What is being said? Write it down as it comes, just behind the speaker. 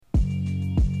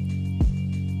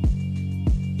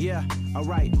Yeah,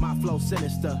 alright, my flow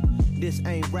sinister. This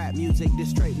ain't rap music, this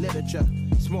straight literature.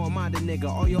 Small-minded nigga,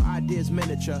 all your ideas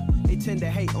miniature. They tend to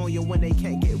hate on you when they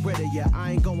can't get rid of you.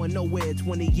 I ain't going nowhere,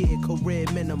 20-year career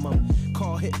minimum.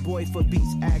 Call Hit Boy for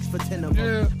beats, ask for 10 of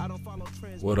them. Yeah. I don't follow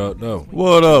trends. What up, though?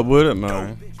 What up with it,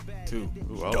 man? Two.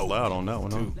 Ooh, I was loud on that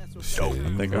one, huh? Shit,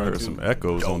 I think I heard some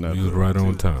echoes on that. You was right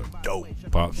on time.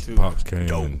 Pops came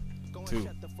and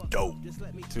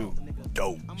Two.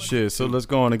 Shit, so let's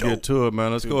go on and get to it,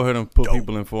 man. Let's go ahead and put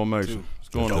people in formation. Let's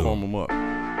go on and form them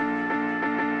up.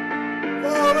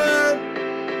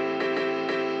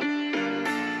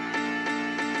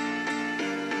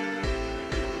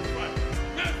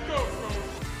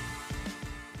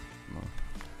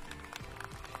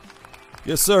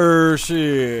 Yes, sir.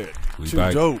 Shit. We Too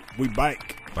back. dope. We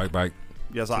bike. Bike.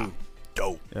 Yes, sir.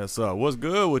 Dope. Yes, sir. What's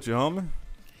good with you, homie?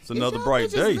 It's another y'all bright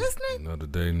bitches day. Listening? Another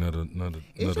day, another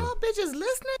Is y'all bitches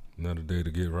listening? another day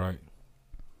to get right.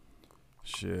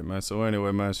 Shit, man. So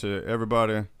anyway, man, shit.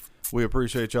 Everybody, we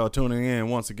appreciate y'all tuning in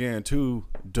once again to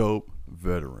Dope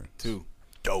Veterans.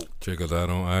 Check us out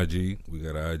on IG. We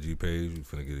got an IG page. We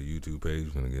finna get a YouTube page.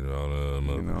 We finna get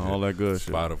all All that good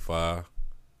shit. Spotify,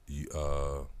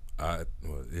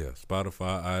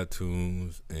 Spotify,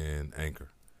 iTunes, and Anchor.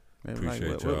 Man,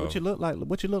 Appreciate like, y'all. what you look like?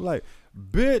 What you look like?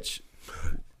 Bitch,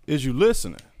 is you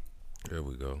listening? There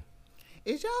we go.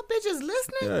 Is y'all bitches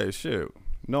listening? Yeah, shit.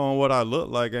 Knowing what I look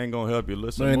like ain't gonna help you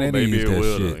listen Man, more. they Maybe need it that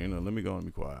will. shit. You know, let me go and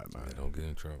be quiet, man. Don't get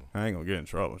in trouble. I ain't gonna get in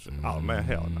trouble. Shit. Oh man,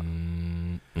 hell no.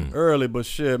 Mm-mm. Early, but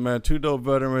shit, man. Two Dope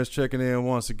Veterans checking in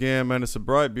once again, man. It's a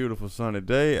bright, beautiful sunny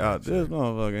day out this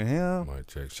motherfucking here. Might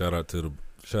check. Shout out to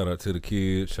the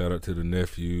kids. Shout out to the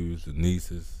nephews, the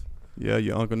nieces. Yeah,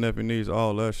 your uncle, nephew, niece,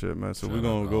 all that shit, man. So Shout we're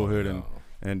gonna out go all ahead y'all.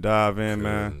 and dive in,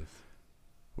 man. Cousins.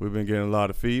 We've been getting a lot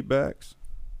of feedbacks,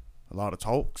 a lot of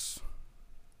talks.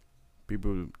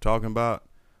 People talking about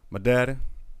my daddy.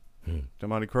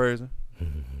 Somebody crazy.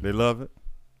 They love it.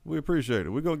 We appreciate it.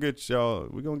 We're gonna get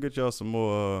y'all some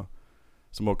more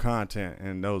content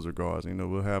in those regards. You know,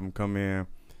 we'll have him come in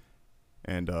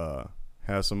and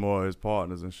have some more of his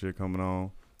partners and shit coming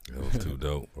on. That was too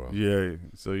dope, bro. Yeah.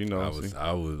 So you know,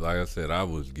 I was like I said, I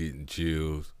was getting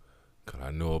chills because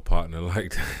I know a partner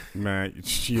like that. man.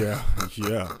 Yeah.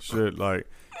 Shit, like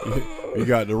you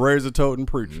got the razor toting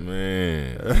preacher.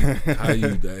 Man, how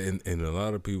you and a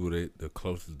lot of people the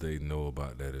closest they know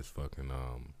about that is fucking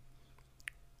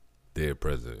dead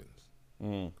presidents.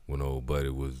 When old buddy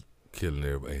was killing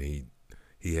everybody, and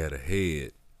he had a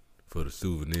head for the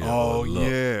souvenir. Oh of luck.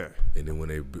 yeah. And then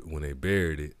when they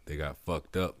buried it, they got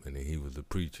fucked up, and then he was a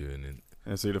preacher, and then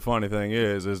And see, the funny thing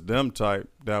is them type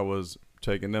that was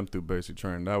taking them through basic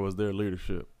training. That was their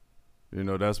leadership. You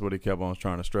know, that's what he kept on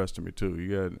trying to stress to me too.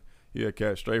 You had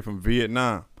cats straight from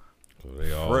Vietnam. so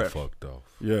they all Fresh. fucked off.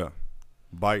 Yeah.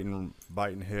 Biting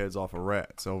heads off of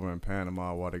rats over in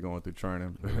Panama while they're going through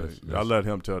training. I let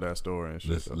him tell that story and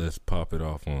shit. Let's pop it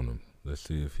off on him. Let's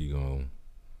see if he always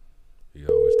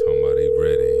talking about he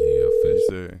ready. He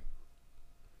official.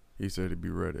 He said he'd be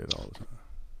ready at all the time.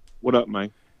 What up,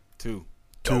 man? Two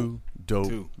dope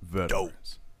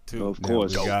veterans. Of Now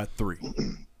course. we got three.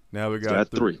 Now we got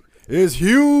Got three. It's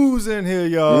Hughes in here,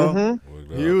 y'all.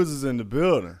 Mm-hmm. Hughes is in the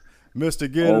building. Mister,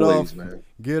 get Always, it off. man.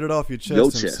 Get it off your chest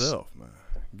Your chest. himself, man.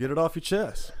 Get it off your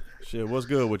chest. Shit, what's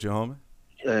good with you, homie?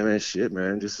 Yeah, man, shit,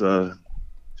 man. Just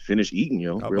finish eating,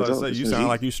 yo. I was Real about to talk. say, Just you finish sound eating.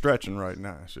 like you stretching right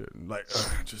now. Shit, like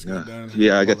just got done.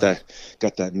 Yeah, I got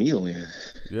that meal in.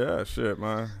 Yeah, shit,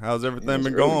 man. How's everything it's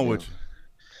been early, going man. with you?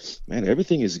 Man,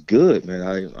 everything is good, man.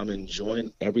 I'm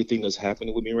enjoying everything that's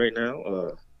happening with me right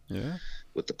now. Yeah.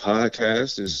 With the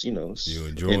podcast, is You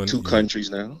enjoying in two it? countries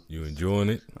now. You enjoying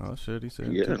it? Oh shit, he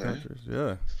said Yeah, two man. countries.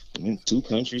 Yeah. I'm in two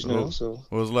countries now. So,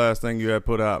 What was the last thing you had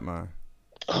put out, man?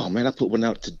 oh man, I put one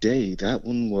out today. That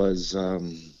one was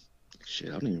shit.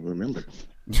 I don't even remember.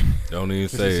 Don't even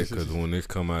say it because when this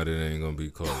come out, it ain't gonna be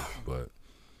close. But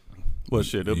Well,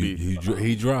 shit, it'll be. he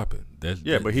dropping.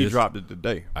 But he dropped it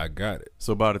today. I got it.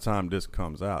 So by the time this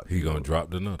comes out, He gonna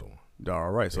drop another one.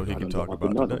 all right, so he can talk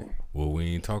about another today. one. Well, we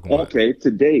ain't talking about. Okay,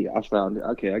 today I found it.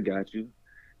 Okay, I got you.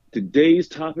 Today's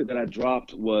topic that I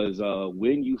dropped was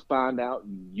when you find out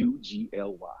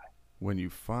UGLY. When you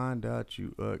find out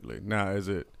you ugly. Now, is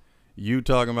it you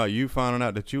talking about you finding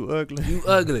out that you ugly? You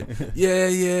ugly. Yeah,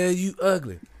 you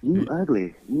ugly. You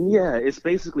ugly. Yeah, it's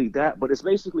basically that. But it's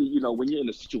basically, when you're in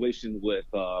a situation with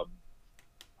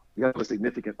you have a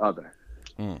significant other,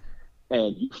 and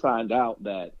you find out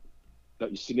that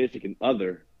your significant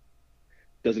other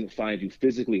doesn't find you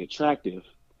physically attractive,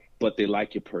 but they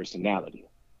like your personality.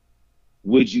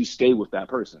 Would you stay with that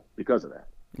person because of that?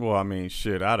 Well, I mean,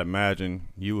 shit, I'd imagine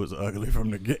you was ugly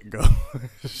from the get-go.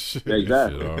 Shit.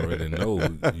 Exactly. You should already know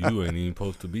you ain't even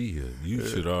supposed to be here. You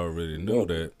should already know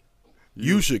that.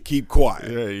 You should keep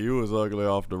quiet. Yeah, you was ugly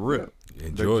off the rip.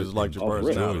 Enjoy, just liked your Off rip. enjoy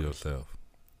personality. yourself.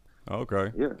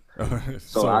 Okay. Yeah.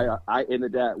 So I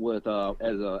ended that with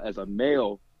as a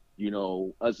male, you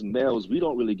know, us males, we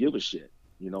don't really give a shit.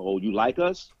 You know, oh, you like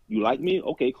us? You like me?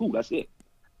 Okay, cool, that's it.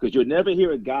 Because you'll never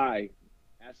hear a guy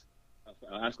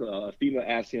ask a female,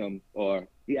 ask him, or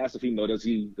he asks a female, does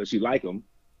she like him?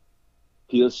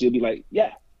 She'll be like,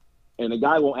 yeah. And the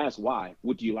guy won't ask why.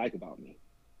 What do you like about me?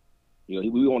 You know,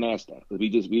 we won't ask that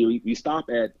because we stop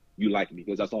at you like me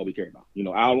because that's all we care about. You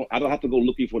know, I don't have to go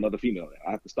looking for another female.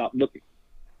 I have to stop looking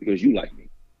because you like me.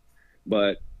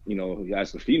 But you know, you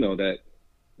ask a female that,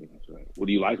 you know, like, what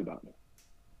do you like about me?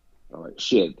 I'm like,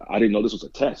 shit, I didn't know this was a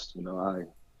test. You know,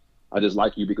 I just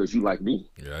like you because you like me.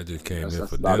 Yeah, I just came in That's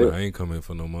for about dinner. it. I ain't coming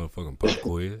for no motherfucking pop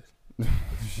quiz.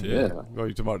 Shit. Yeah. Oh,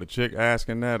 you talking about the chick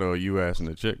asking that, or you asking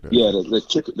the chick that? Yeah, the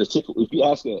chick. If you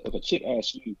ask if a chick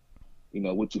asks you, you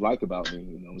know, what you like about me,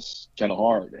 you know, it's kind of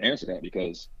hard to answer that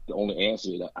because the only answer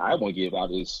that I want to give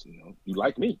out is, you know, you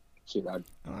like me. Shit,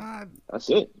 that's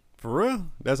it. For real?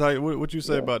 That's how. What you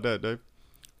say about that, Dave?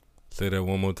 Say that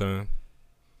one more time.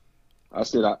 I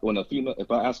said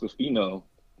if I ask a female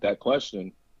that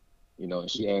question, you know, and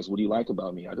she asks, "What do you like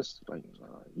about me?" I just like,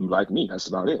 you like me. That's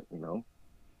about it. You know,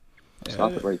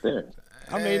 stop it right there.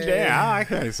 I mean, damn, I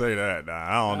can't say that. Nah,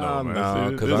 I don't know, man. nah,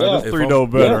 See, 'cause there's if three I'm- dope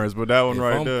veterans, but that one If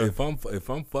right I'm, there. if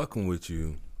I'm fucking with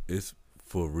you, it's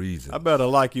for a reason. I better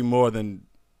like you more than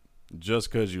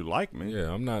just because you like me.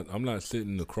 Yeah, I'm not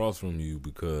sitting across from you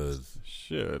because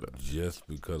Shit. just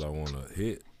because I want to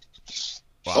hit.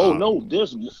 Wow. Oh no,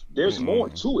 there's more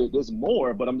to it. There's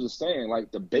more, but I'm just saying,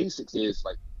 like the basics is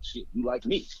like, shit, you like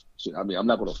me. Shit, I mean, I'm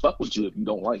not gonna fuck with you if you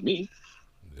don't like me.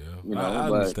 Yeah, You know, I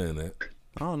but- understand that.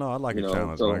 I don't know. I like You a know,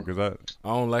 challenge, so- man, because I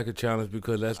don't like a challenge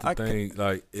because that's the thing.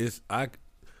 Like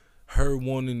her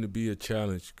wanting to be a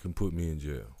challenge can put me in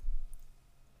jail.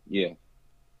 Yeah,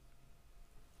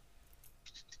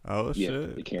 oh yeah,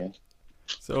 shit. it can.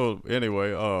 So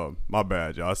anyway, my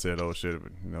bad, y'all. I said oh shit,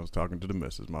 but I was talking to the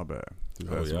missus. My bad. She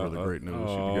had some yeah, really great news.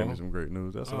 She gave me some great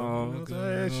news. That's all. Oh, Hey,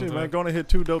 okay. shit, man, gonna hit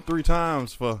 2 dope 3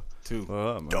 times for Two.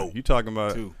 man. Dope. You talking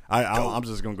about? Two. I'm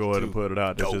just gonna go ahead and Two. put it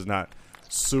out. That's Dope. just not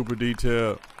super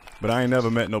detailed, but I ain't never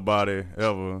met nobody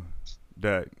ever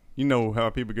that you know how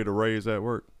people get a raise at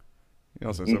work. You know,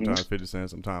 what I'm saying sometimes 50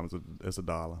 cents, sometimes it's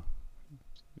 $1.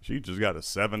 She just got a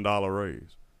 $7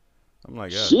 raise. I'm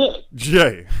like, yeah, Shit.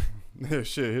 Jay. Yeah,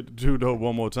 shit, hit the 2 dope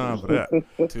one more time for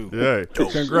that. Two. Yeah,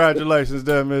 congratulations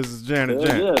there, Mrs. Janet Yeah,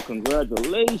 Janet. yeah,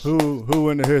 congratulations. Who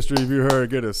in the history of you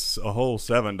heard get a whole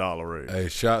 $7 raise? Hey,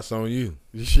 shots on you.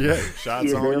 Yeah,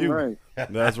 shots Yeah, on you. right.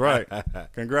 That's right.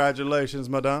 Congratulations,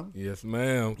 madame. Yes,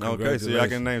 ma'am. Okay, see, I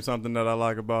can name something that I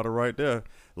like about her right there.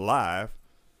 Live.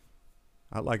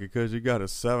 I like it because you got a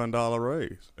 $7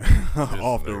 raise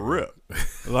off the rip.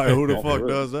 Like, who the fuck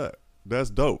does that?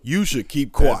 That's dope. You should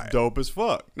keep That's quiet. dope as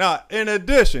fuck. Now, in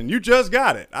addition, you just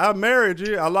got it. I married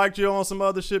you. I liked you on some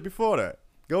other shit before that.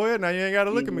 Go ahead now. You ain't got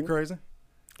to look at me crazy.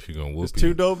 She gonna whoop It's you.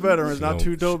 2 dope veterans, She not gonna-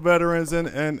 2 dope veterans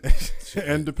and She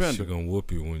independent. gonna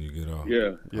whoop you when you get off.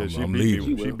 Yeah. Yeah, she I'm beat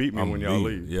leaving. me. She beat me I'm when y'all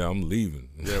leaving. leave. Yeah, I'm leaving.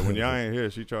 Yeah, when y'all ain't here,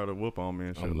 she tried to whoop on me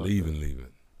and shit. I'm like leaving.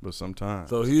 that. But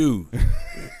sometimes. So Hugh,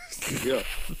 Yeah.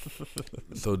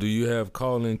 so do you have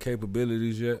calling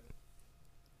capabilities yet?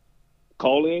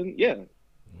 Call in. Yeah.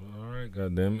 All right,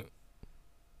 goddamn it.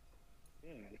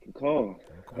 Yeah, you can call.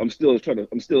 I'm still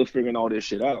figuring all this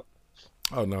shit out.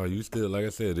 Oh no, you still like I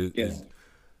said. Yeah.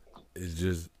 It's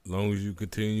just long as you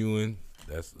continuing.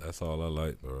 That's all I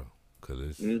like, bro.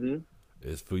 Cause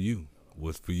it's for you.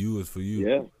 What's for you is for you.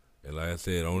 Yeah. And like I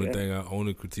said,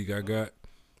 only critique I got,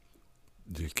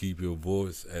 just keep your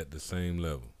voice at the same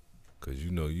level. Cause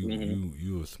you know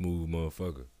you a smooth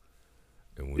motherfucker.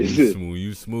 And when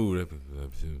you smooth,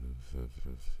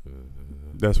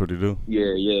 That's what he do.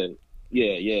 Yeah.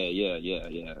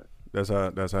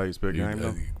 That's how you speak game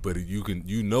though. but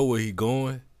you know where he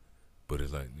going, but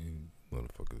it's like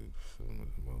motherfucker.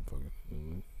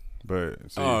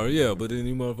 But see, Oh yeah, but then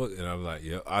you motherfucker, and I'm like,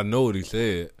 yeah, I know what he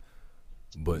said,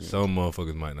 but some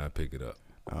motherfuckers might not pick it up.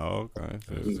 oh, okay.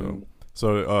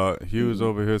 So Hugh's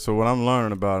over here. So what I'm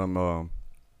learning about him,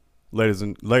 ladies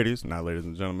and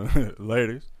gentlemen,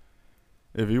 ladies,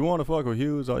 if you want to fuck with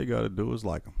Hughes, all you got to do is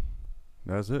like him.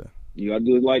 That's it. You gotta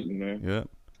do it like me, man. Yeah.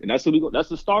 And that's what we go. That's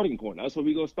the starting point. That's where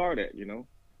we gonna start at. You know.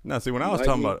 Now, see, when I was Like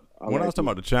talking me? about I when I like was talking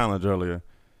you. about the challenge earlier,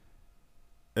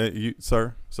 you,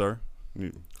 sir,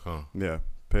 Huh? yeah,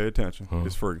 pay attention. Huh.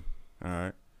 It's free. All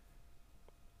right.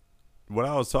 what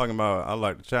I was talking about, I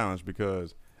like the challenge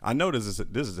because I know this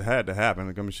has had to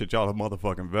happen. I mean, shit, y'all are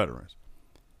motherfucking veterans.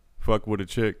 Fuck with a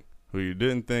chick who you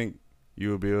didn't think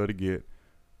you would be able to get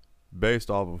based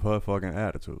off of her fucking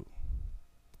attitude.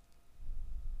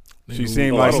 She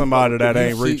seemed like somebody that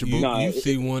ain't reachable. You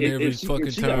see one every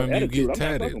fucking time you get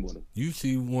tatted. with her. You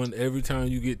see one every time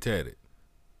you get tatted.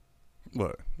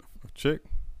 What? A chick?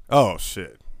 Oh,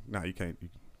 shit. Nah, you can't. You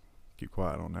keep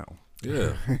quiet on that one.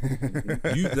 Yeah.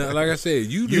 You like I said,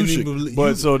 you didn't even believe.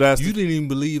 But so that's you didn't even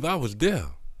believe I was there.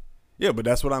 Yeah, but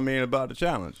that's what I mean about the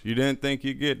challenge. You didn't think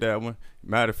you'd get that one.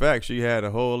 Matter of fact, she had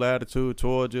a whole attitude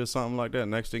towards you or something like that.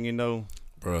 Next thing you know,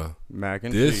 bruh, mac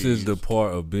and this cheese. is the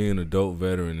part of being a dope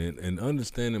veteran and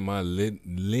understanding my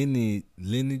lineage.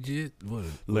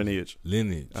 Lineage.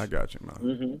 Lineage. I got you, man.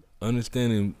 Mm-hmm.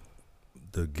 Understanding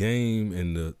the game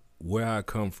and where I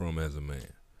come from as a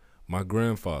man. My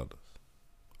grandfathers,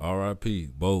 R.I.P.,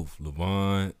 both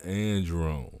Levon and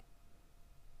Jerome.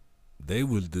 They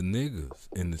was the niggas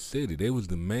in the city. They was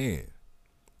the man.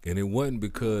 And it wasn't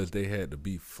because they had to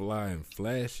be fly and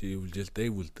flashy. It was just they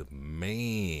was the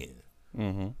man.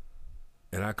 Mm-hmm.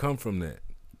 And I come from that.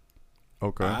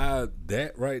 Okay.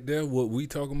 That right there, what we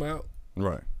talking about,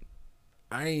 right.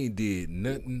 I ain't did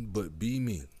nothing but be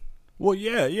me. Well,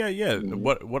 yeah. Mm-hmm.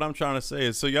 What I'm trying to say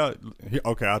is, so y'all,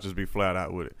 okay, I'll just be flat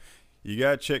out with it. You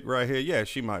got a chick right here, yeah,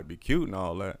 she might be cute and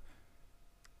all that,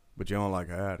 but you don't like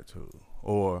her attitude.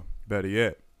 Or, better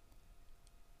yet,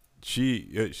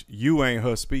 you ain't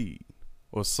her speed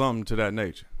or something to that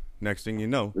nature. Next thing you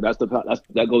know.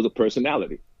 That goes to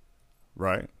personality.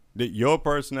 Right. Your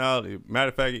personality, matter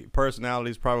of fact,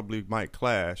 personalities probably might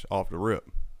clash off the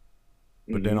rip.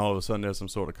 But then all of a sudden there's some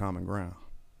sort of common ground.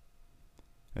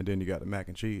 And then you got the mac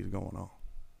and cheese going on.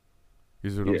 You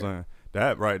see what I'm saying?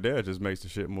 That right there just makes the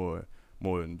shit more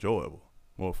enjoyable,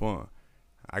 more fun.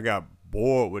 I got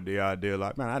bored with the idea,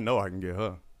 like, man, I know I can get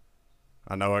her.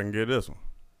 I know I can get this one.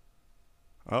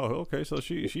 Oh, okay, so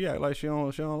she act like she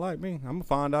don't like me. I'm gonna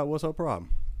find out what's her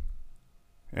problem.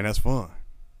 And that's fun.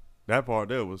 That part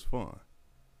there was fun.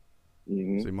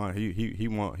 Mm-hmm. See, man,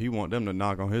 he want them to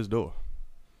knock on his door.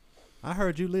 I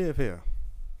heard you live here.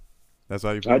 That's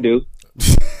how you feel? I do.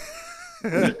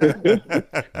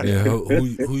 Yeah,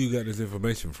 who you got this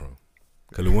information from?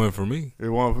 Because it wasn't from me. It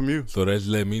wasn't from you. So that's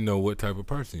let me know what type of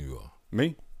person you are.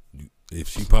 Me? If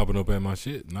she popping up at my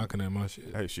shit, knocking at my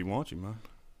shit. Hey, she wants you, man.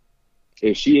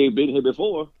 If she ain't been here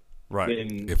before, right?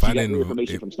 Then if she I got didn't the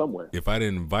information from somewhere. If I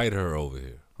didn't invite her over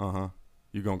here,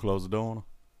 you gonna close the door on her?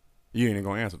 You ain't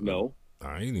gonna answer. No,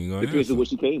 I ain't even gonna depends answer. on what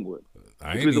she came with.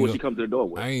 Depends on what she come to the door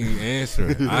with. I ain't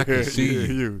answering. I can see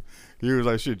you. You was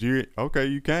like, shit.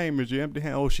 You came? Is you empty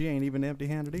handed? Oh, she ain't even empty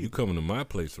handed either. You coming to my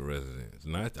place of residence?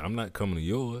 I'm not coming to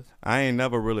yours. I ain't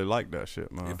never really liked that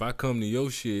shit, man. If I come to your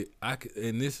shit,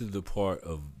 and this is the part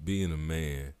of being a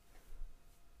man.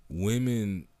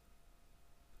 Women,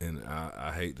 and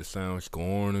I hate the sound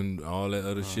scorn and all that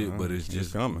other shit, but it's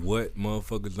just what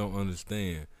motherfuckers don't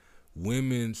understand.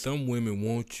 Some women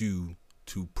want you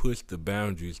to push the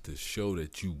boundaries to show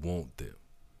that you want them.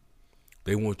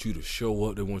 They want you to show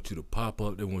up. They want you to pop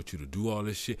up. They want you to do all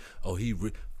this shit. Oh,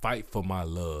 fight for my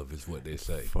love is what they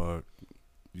say. Fuck.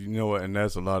 You know what? And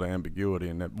that's a lot of ambiguity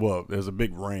in that. Well, there's a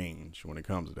big range when it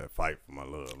comes to that fight for my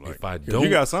love. Like, if I don't, you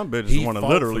got some bitches who want to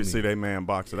literally see their man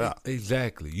box it out.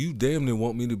 Exactly. You damn near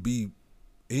want me to be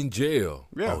in jail.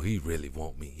 Yeah. Oh, he really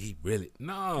want me. He really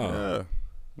Yeah.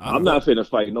 I'm not finna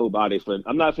fight nobody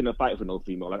I'm not finna fight for no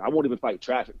female. Like I won't even fight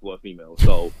traffic for a female.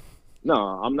 So no,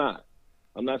 I'm not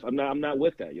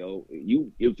with that, yo.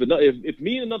 If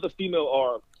me and another female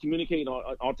are communicating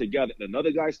on together, and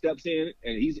another guy steps in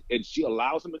and she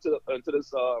allows him into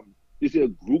this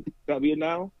group that we are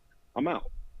now, I'm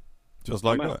out. Just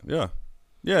like that, yeah.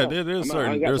 Yeah, there's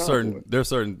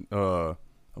certain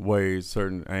ways,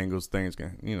 certain angles, things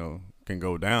can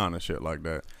go down and shit like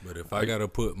that. But if I gotta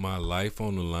put my life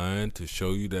on the line to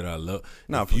show you that I love,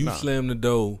 if you slam the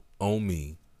door on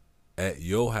me at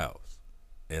your house,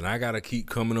 and I gotta keep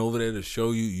coming over there to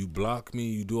show you, you block me,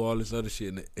 you do all this other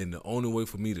shit, and the only way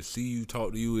for me to see you,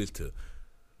 talk to you, is to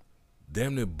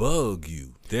damn near bug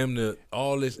you, damn near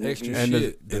all this extra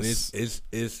shit, and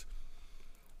it's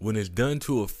when it's done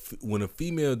when a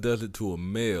female does it to a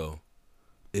male,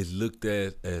 it's looked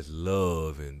at as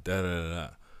love and da da da.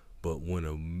 But when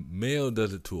a male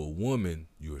does it to a woman,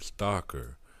 you're a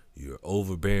stalker, you're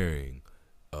overbearing,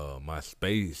 my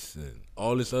space and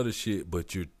all this other shit.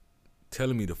 But you're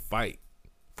telling me to fight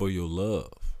for your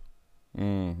love.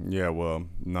 Yeah, well,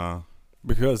 nah,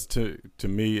 because to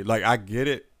me, like, I get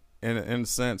it in a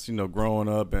sense, growing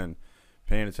up and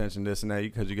paying attention to this and that,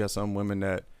 because you got some women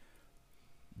that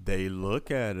they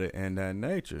look at it in that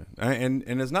nature. And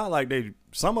it's not like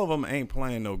some of them ain't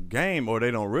playing no game or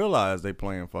they don't realize they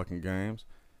playing fucking games.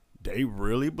 They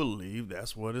really believe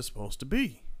that's what it's supposed to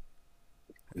be.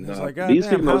 And it's like,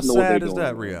 goddamn, how sad is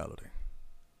that reality?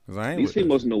 These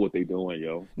females know what they doing,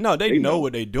 yo. No, they know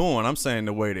what they doing. I'm saying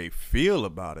the way they feel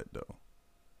about it, though.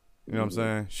 You know what I'm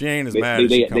saying? She ain't as mad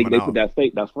as she coming out. They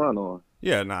put that front on.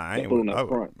 Yeah, nah,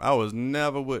 I was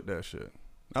never with that shit.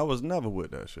 I was never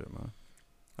with that shit, man.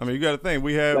 I mean, you got to think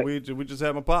we just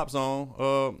had my pops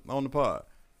on the pod.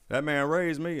 That man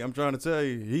raised me. I'm trying to tell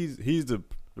you, he's the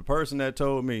person that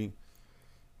told me,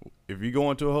 if you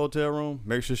go into a hotel room,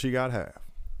 make sure she got half.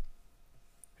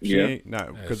 That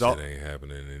shit ain't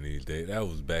happening in these days. That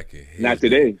was back in not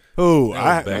today.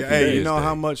 You know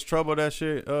how much trouble that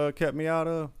shit kept me out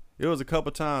of? It was a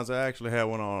couple times I actually had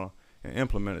one on and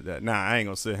implemented that. Nah, I ain't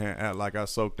gonna sit here and act like I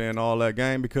soaked in all that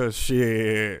game because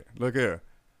shit. Look here,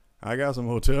 I got some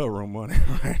hotel room money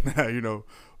right now, you know.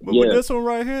 But with this one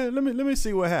right here, let me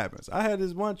see what happens. I had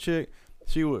this one chick.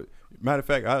 She would, matter of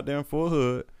fact, out there in Fort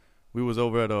Hood, we was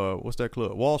over at what's that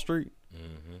club? Wall Street.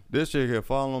 Mm-hmm. This chick kept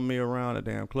following me around the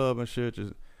damn club and shit.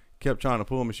 Just kept trying to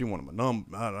pull me. She wanted my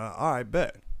number. All right,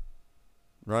 bet.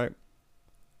 Right?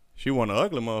 She wanted an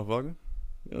ugly motherfucker.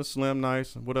 Slim,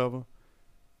 nice, whatever.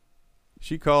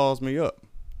 She calls me up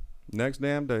next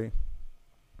damn day.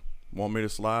 Want me to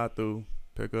slide through,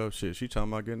 pick up shit. She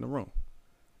talking about getting in the room.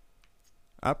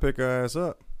 I pick her ass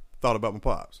up. Thought about my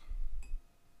pops.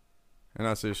 And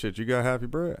I said, shit, you got half your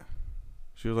bread?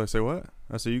 She was like, say what?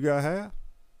 I said, you got half?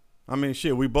 I mean,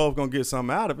 shit, we both gonna get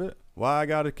something out of it. Why I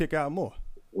gotta kick out more?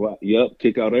 Well, yep,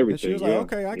 kick out everything. And she was like,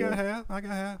 okay, I got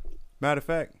half. Matter of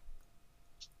fact,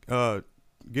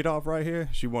 get off right here.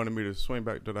 She wanted me to swing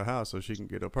back to the house so she can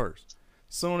get her purse.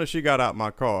 Soon as she got out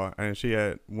my car and she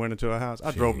had went into her house,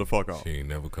 I drove the fuck off. She ain't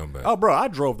never come back. Oh, bro, I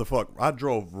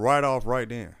drove right off right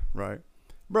then, right?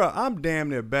 Bro, I'm damn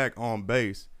near back on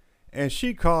base. And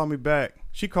she called me back.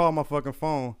 She called my fucking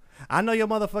phone. I know your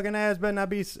motherfucking ass better not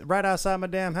be right outside my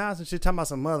damn house. And she talking about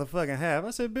some motherfucking half. I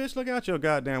said, bitch, look out your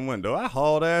goddamn window. I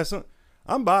hauled ass.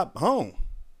 I'm about home.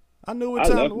 I knew what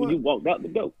time it was. When you walked out the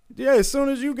door. Yeah, as soon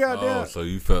as you got there. Oh, so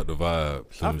you felt the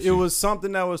vibe. It was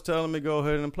something that was telling me go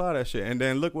ahead and apply that shit. And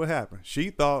then look what happened. She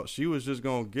thought she was just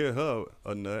going to get her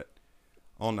a nut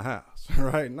on the house.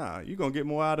 Right? Nah, you going to get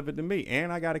more out of it than me.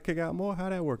 And I got to kick out more.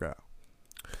 How'd that work out?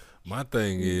 My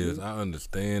thing is, I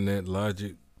understand that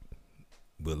logic.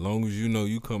 But long as you know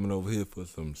you coming over here for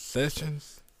some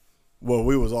sessions. Well,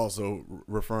 we was also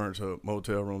referring to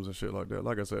motel rooms and shit like that.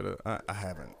 Like I said, I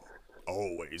haven't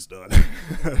always done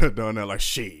that like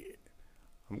shit.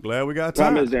 I'm glad we got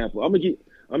time. Prime example. I'm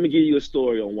gonna give you a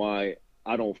story on why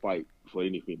I don't fight for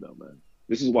any female, man.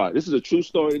 This is why. This is a true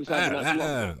story.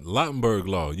 Lautenberg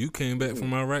Law. You came back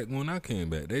from Iraq when I came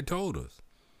back. They told us.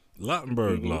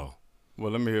 Lautenberg Law.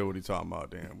 Well, let me hear what he's talking about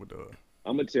then.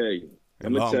 I'm gonna tell you.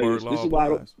 I'm gonna tell you.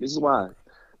 This is why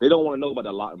they don't want to know about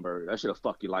the Lautenberg. That shit'll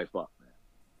fuck your life up, man.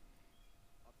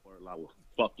 Lautenberg Law will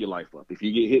fuck your life up. If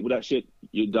you get hit with that shit,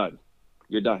 you're done.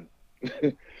 You're done.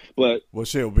 But well,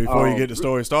 shit. Before you get the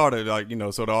story started,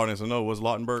 so the audience will know what's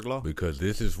Lautenberg Law. Because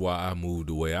this is why I moved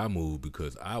the way I moved,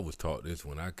 because I was taught this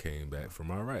when I came back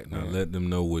from Iraq. Now let them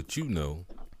know what you know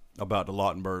about the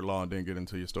Lautenberg Law, and then get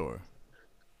into your story.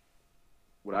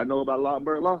 What I know about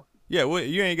Lautenberg Law? Yeah, well,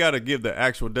 you ain't got to give the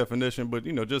actual definition, but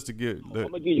just to give. I'm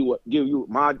gonna give you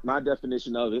my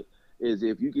definition of it is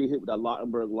if you get hit with that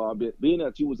Lautenberg Law, being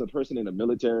that you was a person in the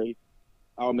military,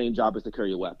 our main job is to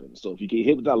carry a weapon. So if you get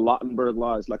hit with that Lautenberg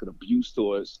Law, it's like an abuse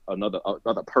towards another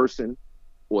person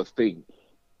or thing.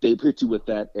 They put you with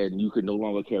that, and you can no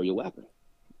longer carry a weapon.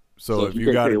 So if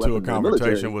you got into a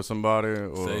confrontation with somebody,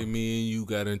 or say me and you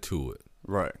got into it,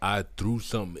 right? I threw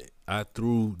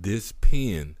this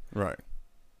pen, right,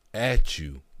 at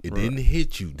you. It didn't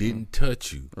hit you, didn't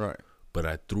touch you. Right. But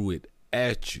I threw it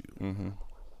at you. Mm-hmm.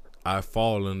 I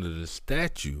fall under the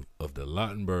statute of the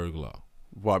Lautenberg Law.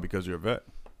 Why? Because you're a vet.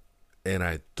 And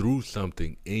I threw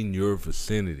something in your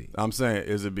vicinity. I'm saying,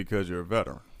 is it because you're a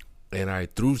veteran? And I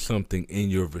threw something in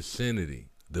your vicinity.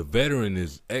 The veteran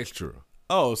is extra.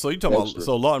 Oh, so you talking about,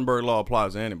 so Lautenberg Law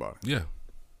applies to anybody? Yeah.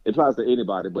 It applies to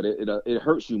anybody, but it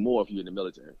hurts you more if you're in the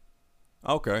military.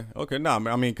 Okay. No,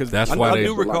 I mean, because I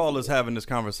do recall us having this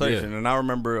conversation, and I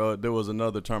remember there was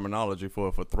another terminology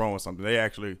for throwing something. They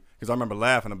actually, because I remember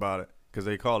laughing about it, because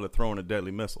they called it throwing a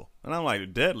deadly missile. And I'm like, a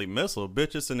deadly missile?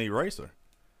 Bitch, it's an eraser.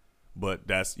 But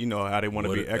that's, how they want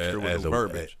to be extra with the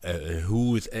verbiage.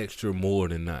 Who is extra more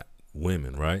than not?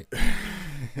 Women, right?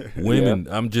 Women,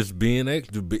 I'm just being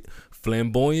extra.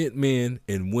 Flamboyant men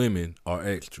and women are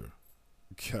extra.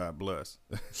 God bless.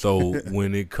 So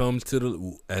when it comes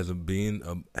to being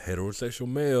a heterosexual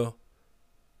male,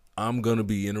 I'm gonna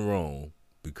be in the wrong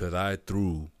because I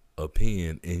threw a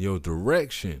pin in your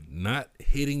direction, not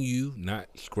hitting you, not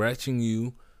scratching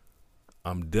you.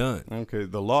 I'm done. Okay,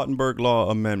 the Lautenberg Law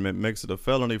Amendment makes it a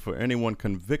felony for anyone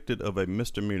convicted of a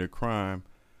misdemeanor crime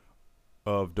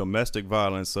of domestic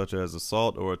violence such as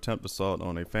assault or attempt assault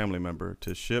on a family member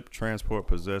to ship, transport,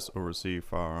 possess, or receive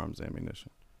firearms ammunition.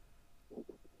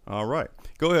 All right.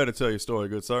 Go ahead and tell your story,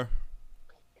 good sir.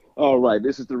 All right.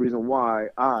 This is the reason why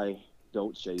I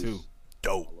don't chase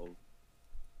Dope.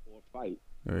 or fight.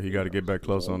 He got to get back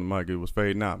close on the mic. It was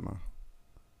fading out, man.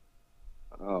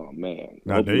 Oh, man.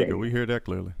 Now, there you go. We hear that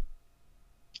clearly.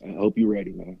 I hope you're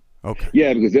ready, man. Okay.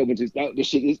 Yeah, because this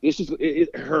shit,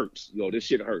 it hurts. This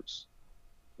shit hurts.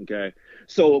 Okay.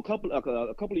 So a couple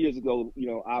of years ago,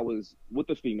 I was with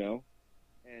a female,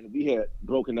 and we had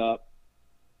broken up.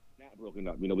 Not broken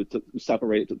up. We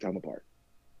separated, took time apart.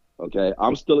 Okay.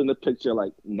 I'm still in the picture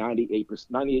like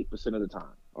 98% of the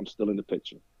time. I'm still in the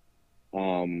picture.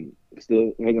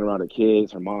 Still hanging around her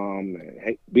kids, her mom,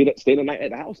 and staying the night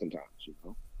at the house sometimes,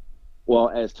 Well,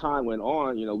 as time went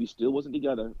on, we still wasn't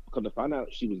together. Come to find out,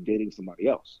 she was dating somebody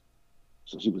else.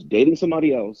 So she was dating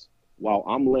somebody else while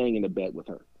I'm laying in the bed with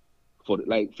her.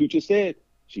 Like Future said,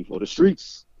 she for the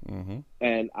streets. Mm-hmm.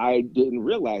 And I didn't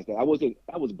realize that. I was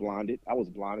blinded. I was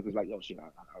blinded because, like, yo, shit,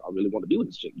 I really want to be with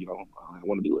this chick, I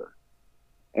want to be with her.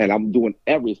 And I'm doing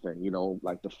everything,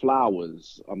 like the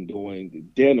flowers. I'm doing the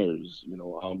dinners,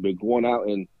 I've been going out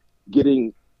and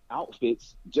getting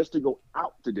outfits just to go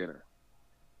out to dinner.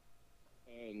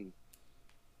 And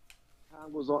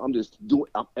time goes on, I'm just doing,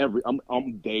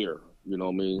 I'm there, you know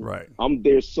what I mean? Right. I'm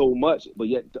there so much, but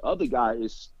yet the other guy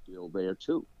is still there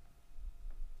too.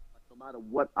 No matter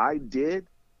what I did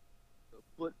to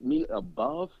put me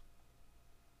above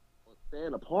or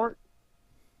stand apart,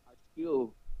 I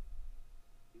still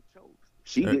chose.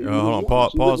 She didn't. Hold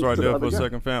on, pause right there for a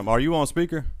second, fam. Are you on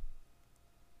speaker?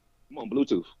 I'm on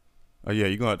Bluetooth. Oh yeah,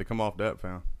 you're gonna have to come off that,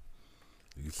 fam.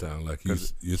 You sound like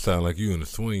you in the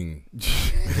swing.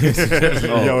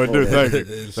 Yo, dude, thank you.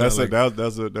 That's like,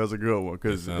 a good one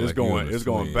because it's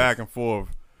going back and forth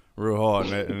real hard,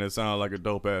 and it sounds like a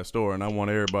dope ass story, and I want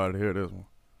everybody to hear this one.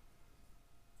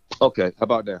 Okay, how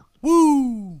about now?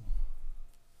 Woo!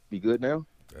 Be good now?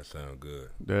 That sound good.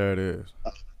 There it is.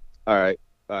 All right.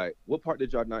 What part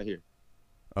did y'all not hear?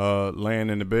 Laying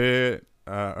in the bed.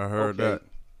 I heard that.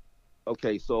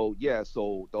 Okay, so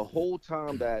the whole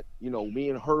time that, me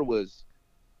and her was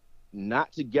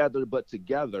not together but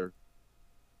together,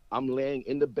 I'm laying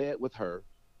in the bed with her,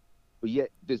 but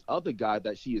yet this other guy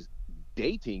that she is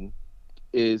dating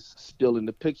is still in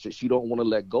the picture. She don't want to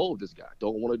let go of this guy.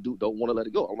 Don't want to let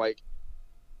it go. I'm like,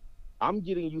 I'm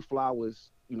getting you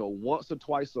flowers, once or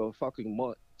twice a fucking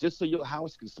month just so your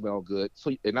house can smell good.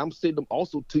 So, and I'm sending them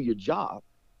also to your job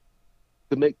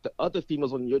to make the other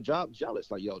females on your job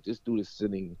jealous. Like, yo, this dude is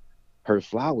sending her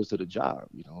flowers to the job,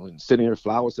 and sending her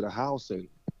flowers to the house and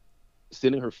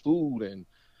sending her food. And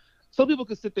some people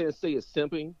can sit there and say it's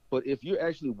simping, but if you're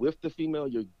actually with the female,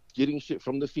 you're getting shit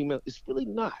from the female. It's really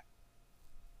not.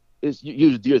 It's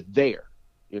you're there.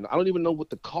 I don't even know what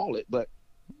to call it, but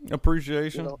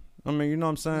appreciation. I mean, you know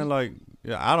what I'm saying? Like,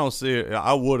 yeah, I don't see it.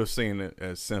 I would have seen it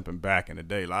as simping back in the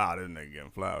day. Like, this nigga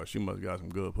getting flowers. She must got some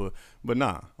good pussy. But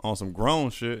nah, on some grown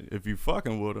shit, if you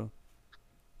fucking with her,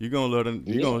 you're gonna let her.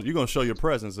 You're gonna show your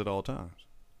presence at all times.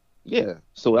 Yeah.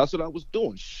 So that's what I was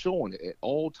doing, showing it at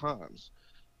all times.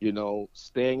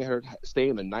 Staying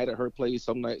the night at her place.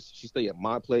 Some nights she stay at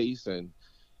my place, and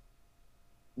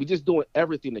we just doing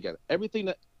everything together.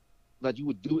 Everything that you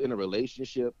would do in a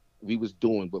relationship, we was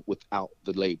doing, but without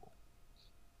the label.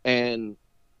 And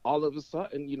all of a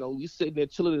sudden, we sitting there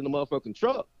chilling in the motherfucking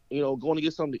truck, going to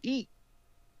get something to eat.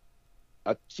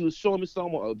 She was showing me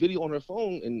a video on her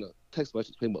phone, and the text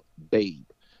message came up, Babe.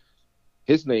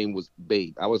 His name was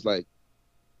Babe. I was like,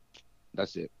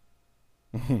 that's it.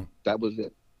 That was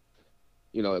it.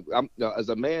 As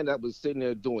a man that was sitting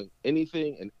there doing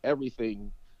anything and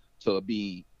everything to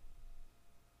be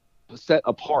set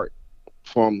apart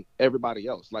from everybody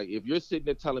else. Like, if you're sitting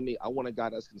there telling me I want a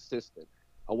guy that's consistent,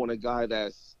 I want a guy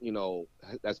that's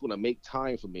that's going to make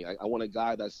time for me, I want a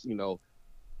guy that's going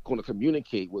to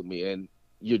communicate with me, and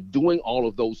you're doing all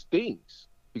of those things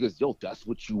because that's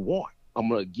what you want. I'm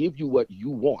going to give you what you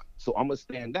want, so I'm going to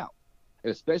stand out.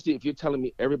 And especially if you're telling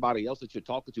me everybody else that you're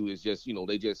talking to is just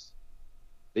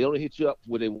they only hit you up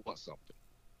when they want something,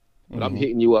 but I'm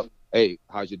hitting you up, hey,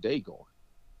 how's your day going?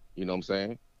 You know what I'm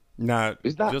saying? Nah,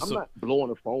 it's not. I'm not blowing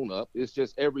the phone up. It's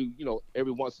just every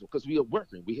once, because we are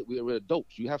working. We are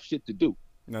adults. You have shit to do.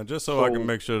 Now, just so I can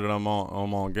make sure that I'm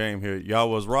on game here, y'all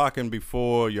was rocking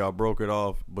before y'all broke it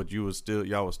off, but y'all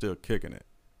was still kicking it.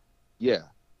 Yeah.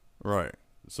 Right.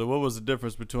 So what was the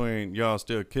difference between y'all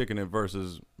still kicking it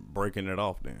versus breaking it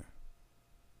off then?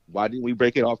 Why didn't we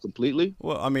break it off completely?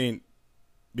 Well, I mean,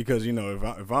 because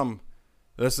if I'm,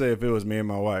 let's say if it was me and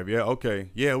my wife,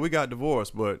 we got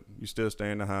divorced, but you still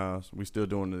stay in the house, we still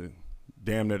doing the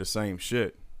damn near the same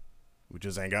shit. We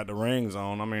just ain't got the rings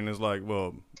on. I mean, it's like,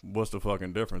 well, what's the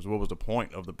fucking difference? What was the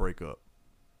point of the breakup?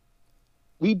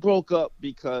 We broke up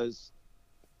because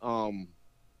the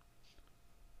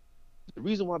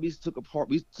reason why we took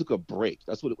a break.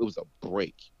 That's what it was, a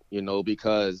break,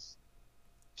 because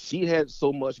she had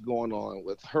so much going on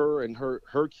with her and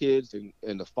her kids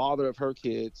and the father of her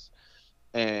kids.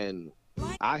 And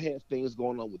I had things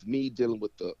going on with me dealing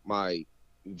with my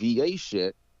VA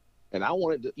shit. And I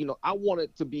wanted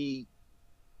to be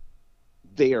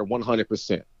there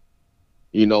 100%,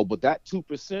 but that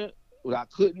 2%, what I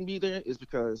couldn't be there is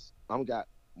because I've got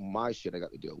my shit I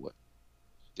got to deal with.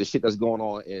 The shit that's going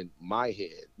on in my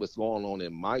head, what's going on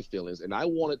in my feelings. And I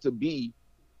wanted to be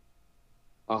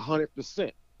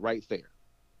 100% right there.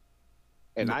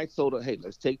 And I told her, hey,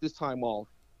 let's take this time off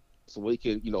so we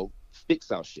can,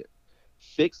 fix our shit,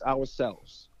 fix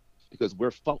ourselves, because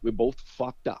we're both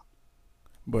fucked up.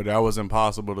 But that was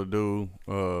impossible to do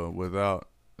without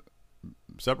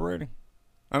separating.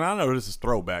 And I know this is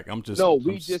throwback. I'm still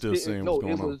seeing what's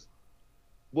going on.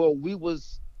 Well,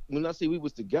 when I say we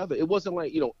was together, it wasn't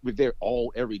like, we're there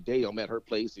every day. I'm at her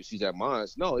place and she's at mine.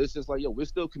 No, it's just like, we're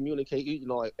still communicating,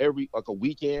 like a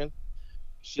weekend,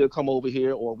 she'll come over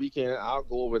here, or a weekend I'll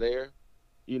go over there,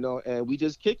 and we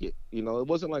just kick it. It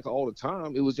wasn't like all the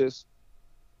time. It was just,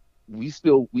 we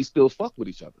still fuck with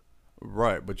each other.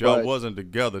 Right. But y'all wasn't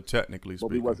together, technically speaking.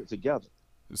 But we wasn't together.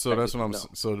 So that's what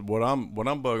what I'm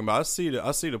bugging about. I see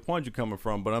the point you're coming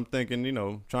from, but I'm thinking,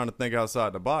 trying to think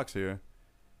outside the box here.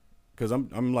 Because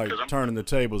I'm like turning the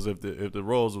tables. If the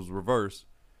roles was reversed,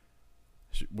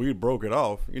 we broke it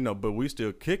off, but we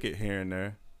still kick it here and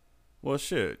there. Well,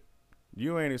 shit,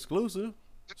 you ain't exclusive,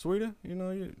 sweetie.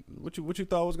 What you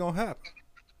thought was gonna happen?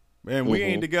 And we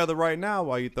ain't together right now.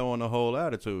 While you throwing the whole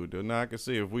attitude, now I can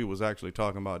see if we was actually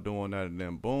talking about doing that, and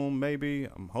then boom, maybe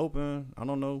I'm hoping. I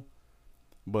don't know,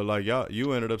 but like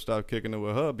you ended up stop kicking it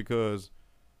with her because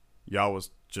y'all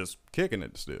was just kicking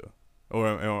it still, or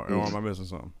am I missing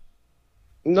something?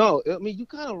 No, I mean, you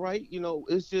kind of right.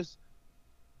 It's just,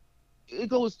 it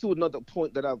goes to another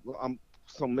point that I'm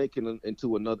making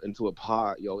into a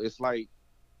pod, It's like,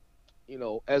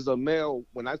 as a male,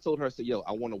 when I told her, I said,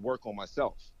 I want to work on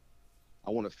myself.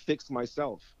 I want to fix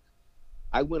myself.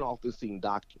 I went off and seen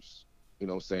doctors,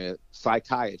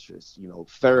 psychiatrists,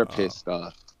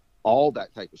 therapists, all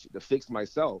that type of shit to fix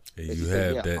myself. And you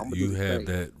have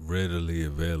that readily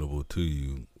available to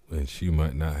you. And she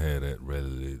might not have that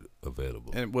readily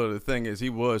available. And well, the thing is, he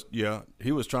was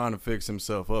trying to fix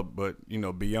himself up, but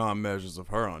beyond measures of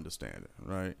her understanding,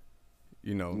 right?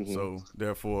 So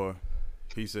therefore,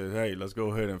 he said, "Hey, let's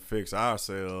go ahead and fix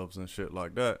ourselves and shit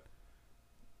like that."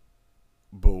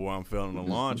 But what I'm feeling the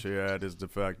launch here at is the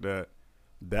fact that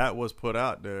was put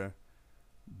out there,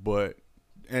 but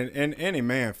and any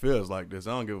man feels like this.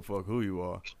 I don't give a fuck who you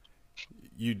are.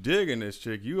 You digging this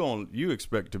chick, you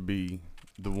expect to be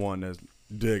the one that's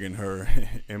digging her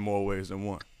in more ways than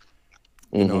one.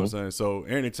 You know what I'm saying? So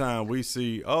anytime we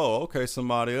see,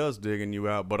 somebody else digging you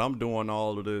out, but I'm doing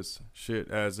all of this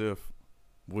shit as if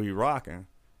we rocking,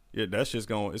 that's just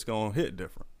it's gonna hit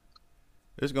different.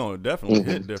 It's gonna definitely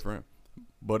hit different.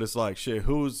 But it's like shit, I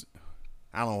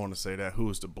don't want to say that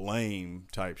who's to blame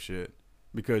type shit,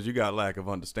 because you got lack of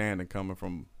understanding coming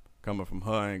from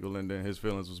her angle, and then his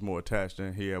feelings was more attached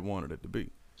than he had wanted it to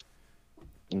be.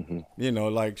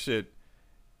 Like shit,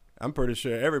 I'm pretty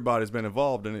sure everybody's been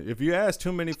involved in it. If you ask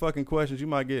too many fucking questions, you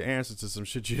might get answers to some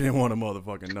shit you didn't want to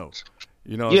motherfucking know.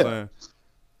 You know what I'm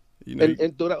saying?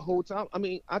 And through that whole time, I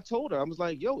mean, I told her, I was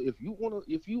like, if you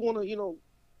wanna,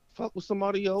 fuck with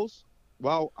somebody else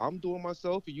while I'm doing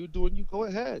myself and you doing you, go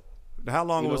ahead. How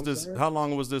long was this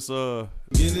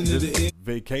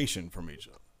vacation from each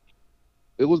other?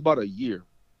 It was about a year.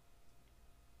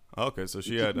 Okay, so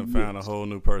she had found a whole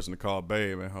new person to call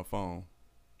babe in her phone.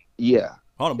 Yeah.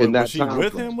 Hold on, but was she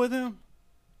with him?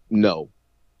 No.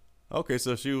 Okay,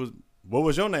 so she was. What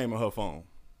was your name on her phone?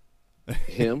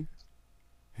 Him.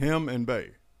 Him and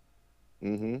babe.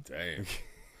 Damn.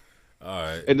 All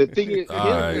right. And the thing is, all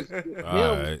right.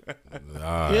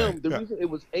 The reason it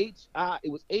was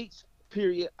H.I.M.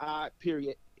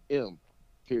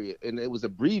 and it was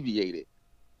abbreviated.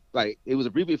 Like, it was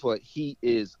abbreviated for "he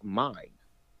is mine."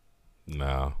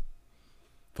 No.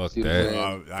 Fuck See what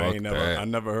I'm that. saying? I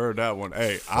never heard that one.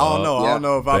 Hey, I Fuck. don't know. I don't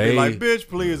know if I'll be Bae- like, bitch,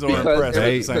 please, or Because impressed at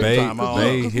the same Bay time. I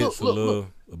don't know. hits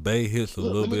a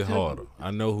little bit harder.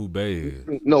 I know who Bay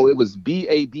is. No, it was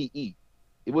BABE.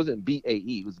 It wasn't BAE.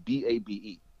 It was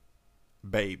BABE.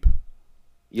 Babe.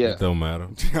 Yeah. It don't matter.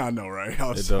 I know, right?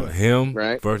 It don't, him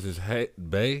Right. versus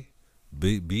Bay,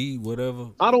 B, whatever.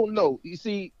 I don't know. You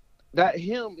see, that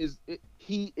him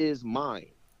he is mine.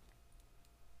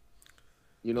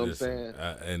 You know Listen, what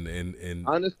I'm saying? And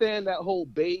I understand that whole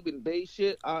babe and bae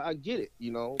shit. I get it,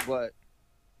 but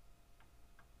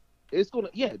it's gonna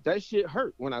that shit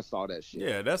hurt when I saw that shit.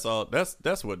 Yeah, that's all.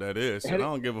 That's what that is. And I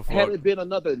don't give a fuck. Had it been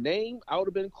another name, I would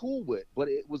have been cool with. But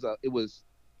it was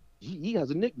he has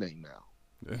a nickname now.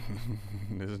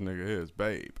 This nigga is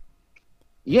Babe.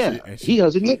 Yeah, he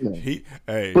has a nickname.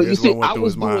 But you here's see, what went I through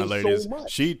was his mind, doing ladies. so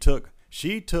much.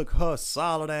 She took her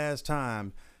solid ass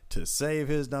time to save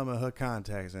his number, her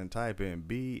contacts, and type in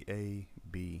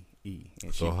BABE,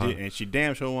 and she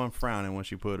damn sure wasn't frowning when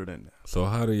she put it in there. So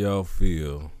how do y'all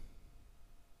feel,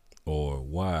 or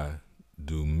why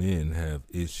do men have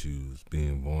issues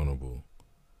being vulnerable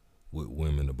with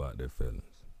women about their feelings?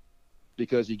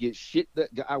 Because you get shit that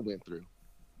I went through.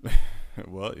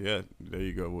 Well, yeah, there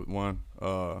you go with one.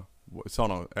 Hold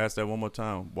on, ask that one more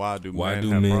time. Why do men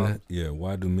have problems?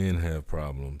 Why do men have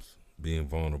problems being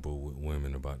vulnerable with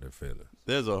women about their feelings?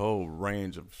 There's a whole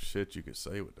range of shit you could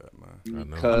say with that, man.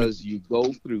 Because you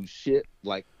go through shit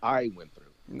like I went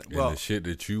through. And the shit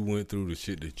that you went through, the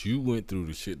shit that you went through,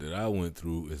 the shit that I went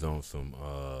through is on some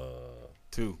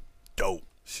too dope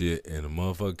shit, and a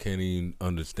motherfucker can't even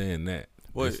understand that.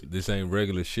 This ain't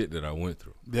regular shit that I went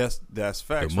through. That's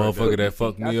facts. The motherfucker that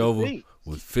fucked me over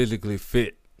was physically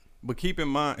fit. But keep in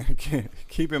mind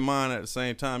at the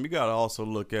same time, you gotta also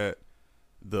look at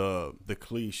the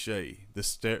cliche, the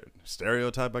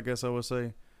stereotype, I guess I would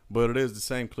say. But it is the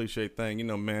same cliche thing,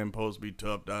 man supposed to be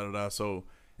tough, da da da. So,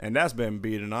 and that's been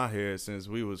beat in our head since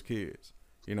we was kids.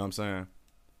 You know what I'm saying?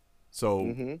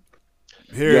 So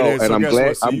here it is. So guess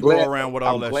what? So you go around with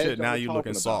all that shit. Now you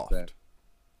looking soft.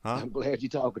 Huh? I'm glad you're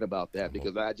talking about that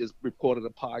because I just recorded a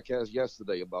podcast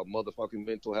yesterday about motherfucking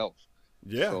mental health.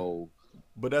 Yeah. So,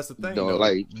 but that's the thing, though.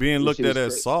 Like being looked at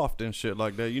as soft and shit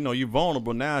like that. You're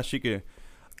vulnerable now. She can,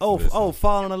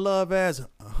 falling in love as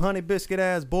honey biscuit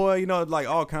ass boy. Like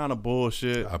all kind of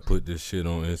bullshit. I put this shit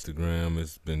on Instagram.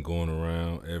 It's been going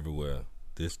around everywhere.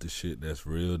 This the shit that's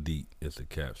real deep. It's a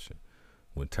caption.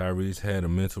 When Tyrese had a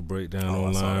mental breakdown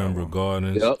online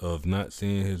regarding of not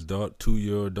seeing his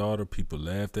 2-year-old daughter, people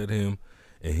laughed at him,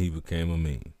 and he became a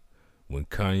meme. When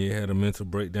Kanye had a mental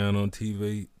breakdown on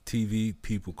TV,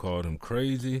 people called him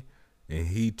crazy, and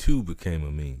he too became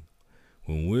a meme.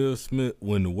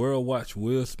 When the world watched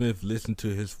Will Smith listen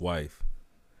to his wife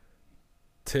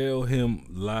tell him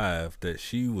live that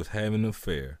she was having an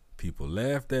affair, people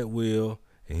laughed at Will,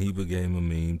 and he became a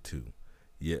meme too.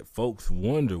 Yet folks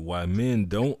wonder why men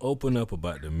don't open up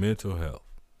about their mental health.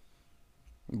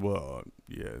 Well,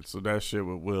 yeah, so that shit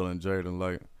with Will and Jaden,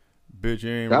 like, bitch, you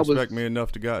ain't respect me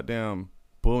enough to goddamn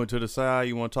pull me to the side.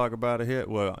 You want to talk about it here?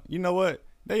 Well, you know what?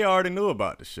 They already knew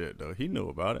about the shit, though. He knew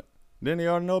about it. Didn't he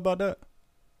already know about that?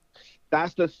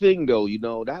 That's the thing, though.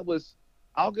 That was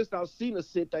August Alsina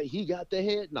said that he got the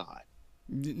head nod.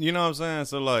 You know what I'm saying?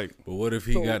 So, like, but what if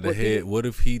he got the head? What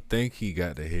if he think he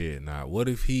got the head nod? What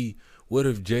if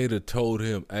Jada told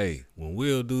him, hey, when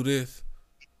Will do this,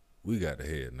 we got the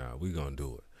head nod. We gonna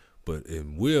do it. But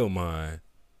in Will's mind,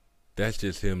 that's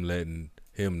just him letting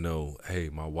him know, hey,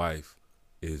 my wife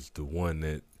is the one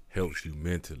that helps you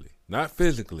mentally. Not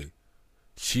physically.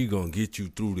 She gonna get you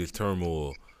through this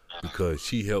turmoil because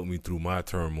she helped me through my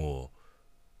turmoil.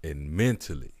 And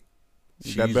mentally.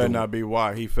 That better not be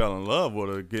why he fell in love with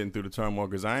her getting through the turmoil,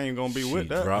 because I ain't gonna be with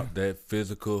that. She dropped that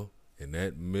physical, and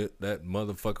that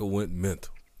motherfucker went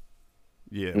mental.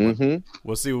 Yeah.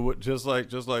 Well, see, just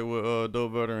like what Doe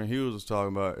Veteran Hughes was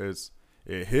talking about,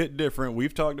 it hit different.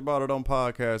 We've talked about it on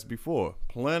podcasts before,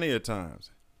 plenty of times.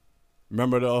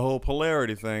 Remember the whole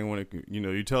polarity thing when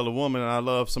you tell a woman I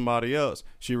love somebody else,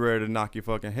 she ready to knock your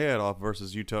fucking head off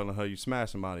versus you telling her you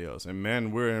smash somebody else. And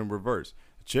men, we're in reverse.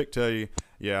 A chick tell you,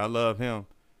 yeah, I love him.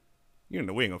 We ain't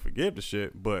gonna forgive the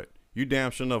shit, but you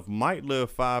damn sure enough might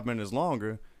live 5 minutes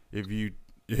longer if you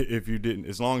didn't,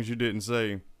 as long as you didn't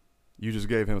say you just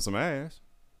gave him some ass.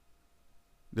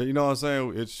 You know what I'm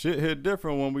saying? It shit hit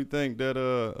different when we think that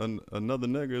another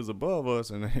nigga is above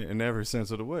us in every sense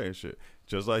of the way and shit.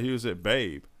 Just like he was at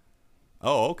Babe.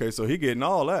 Oh, okay, so he getting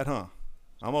all that, huh?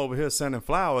 I'm over here sending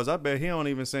flowers. I bet he don't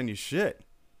even send you shit.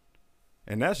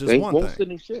 And that's just one thing.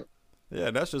 Send him shit. Yeah,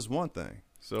 that's just one thing.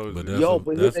 So, But Yo,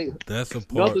 but here that's a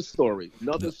part. another story.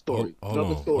 Hold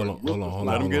on.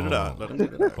 let him get it out.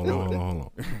 Hold on.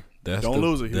 Don't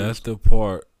lose it, Hughes. That's the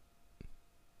part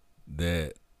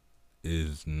that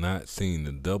is not seen,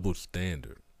 the double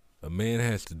standard. A man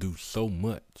has to do so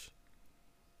much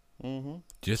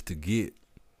just to get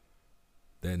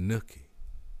that nookie.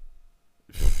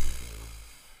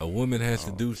 A woman has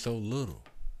to do so little,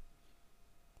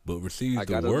 but receives I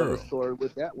the got world. another story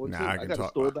with that one, too. Nah, I got a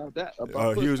story about that.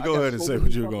 Hughes, go ahead and say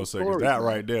what you were going to say. Because that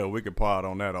right there, we could pod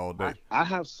on that all day. I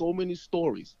have so many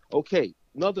stories. Okay,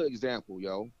 another example,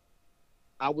 yo.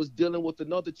 I was dealing with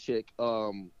another chick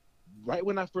right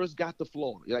when I first got to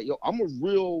Florida. Like, yo, I'm a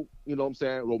real, you know what I'm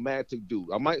saying, romantic dude.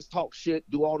 I might talk shit,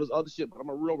 do all this other shit, but I'm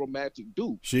a real romantic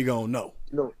dude. She going to know.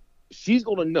 You know, she's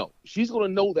going to know. She's going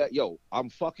to know that, yo,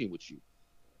 I'm fucking with you.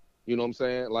 You know what I'm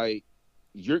saying? Like,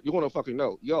 you're going to fucking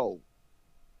know. Yo,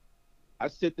 I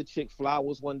sent the chick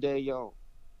flowers one day, yo.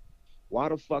 Why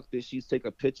the fuck did she take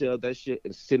a picture of that shit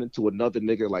and send it to another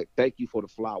nigga like, thank you for the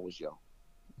flowers, yo?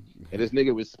 And this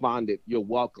nigga responded, you're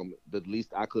welcome. The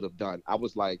least I could have done. I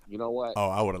was like, you know what? Oh,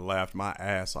 I would have laughed my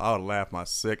ass. I would have laughed my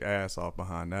sick ass off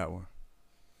behind that one.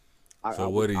 So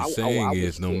what he's saying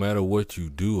is, no matter what you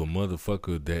do, a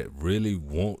motherfucker that really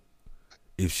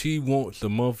if she wants the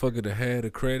motherfucker to have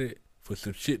the credit for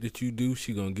some shit that you do,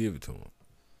 she gonna give it to him.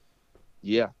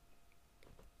 Yeah.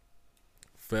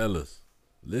 Fellas,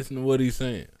 listen to what he's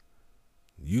saying.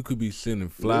 You could be sending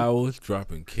flowers,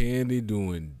 dropping candy,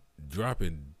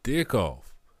 dropping dick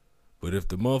off. But if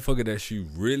the motherfucker that she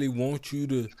really wants you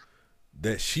to,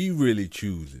 that she really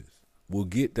chooses, will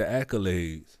get the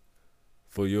accolades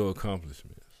for your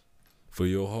accomplishments, for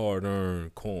your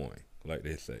hard-earned coin, like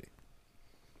they say.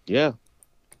 Yeah.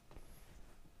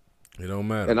 It don't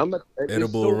matter. And I'm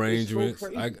edible arrangements. So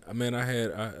I'm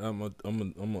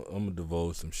gonna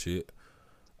divulge some shit.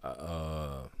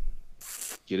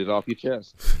 Get it off your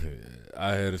chest.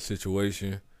 I had a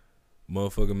situation.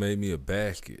 Motherfucker made me a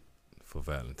basket for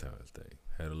Valentine's Day.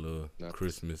 Had a little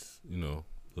Christmas, little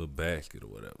basket or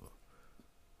whatever.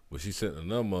 But she sent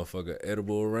another motherfucker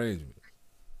edible arrangement.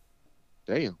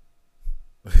 Damn.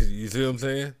 You see what I'm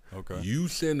saying? Okay. You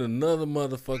send another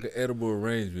motherfucker edible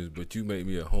arrangements, but you make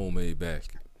me a homemade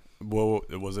basket. Well,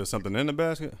 was there something in the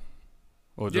basket?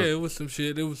 Or it was some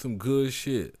shit. It was some good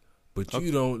shit. But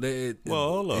you don't.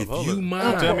 Hold up.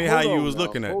 Tell me how you was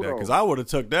looking at that, because I would have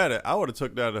took that.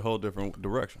 A whole different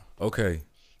direction. Okay.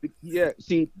 Yeah.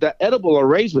 See, the edible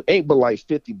arrangement ain't but like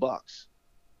 $50.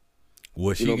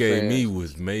 What she gave me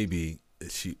was maybe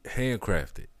she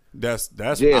handcrafted. That's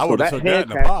I would have took that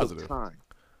in a positive.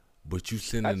 But you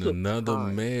sending another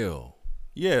mail.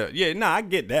 Yeah. Nah, I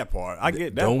get that part. I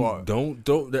get that part.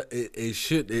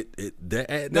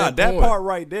 That part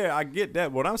right there, I get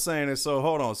that. What I'm saying is, so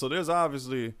hold on. So there's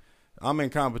obviously, I'm in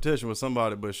competition with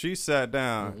somebody, but she sat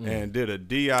down and did a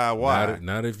DIY.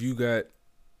 Not if you got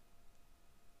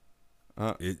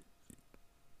it.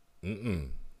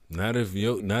 Not if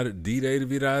D-Day to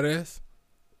Virades.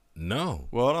 No.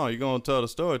 Well, hold on. You gonna tell the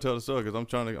story? Because I'm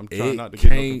trying not to get no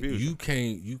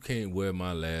confusion. You can't wear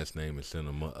my last name and send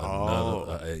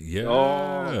another.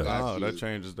 That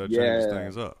changes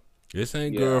things up. This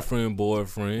ain't girlfriend,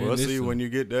 boyfriend. Well, see, when you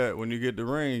get the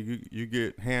ring, you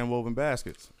get hand woven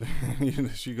baskets.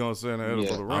 She gonna send an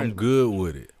edible ring. I'm good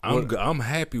with it. I'm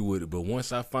happy with it. But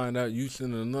once I find out you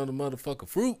sending another motherfucker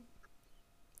fruit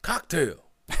cocktail.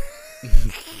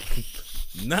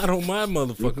 Not on my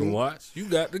motherfucking watch. You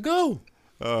got to go.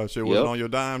 Oh shit! Was it on your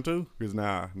dime too? Because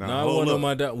now I wasn't on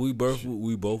my dime. We both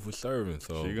were serving.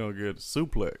 So she gonna get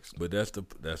suplexed. But that's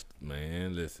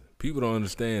man. Listen, people don't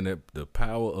understand that the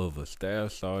power of a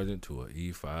staff sergeant to an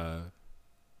E5,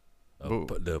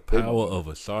 the power of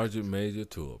a sergeant major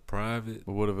to a private.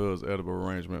 But what if it was edible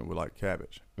arrangement with like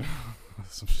cabbage?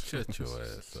 Shut your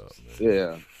ass up, man.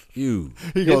 Yeah. He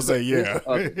gonna say yeah.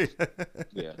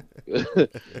 Yeah.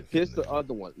 Here's the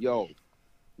other one. Yo,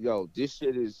 this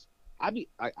shit is. I've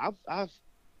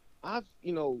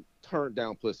turned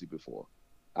down pussy before.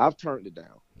 I've turned it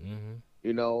down. Mm-hmm.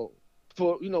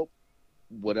 For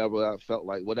whatever I felt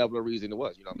like, whatever the reason it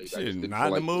was. Maybe shit, I just didn't not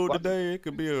in the mood fucking. today. It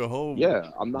could be a whole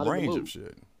I'm not range in the mood. of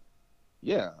shit.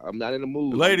 Yeah, I'm not in the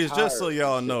mood. Ladies, just so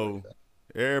y'all know.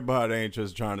 Everybody ain't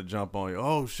just trying to jump on you.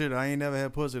 Oh shit! I ain't never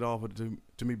had pussy offered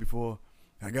to me before.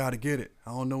 I gotta get it.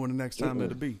 I don't know when the next time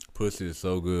it'll be. Pussy is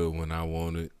so good when I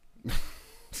want it.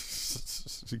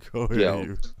 Go ahead.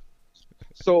 You.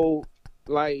 So,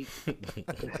 like,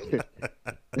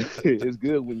 it's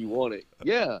good when you want it.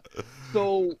 Yeah.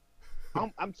 So,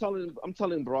 I'm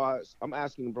telling broads, I'm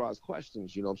asking broads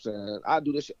questions. You know what I'm saying? I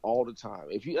do this shit all the time.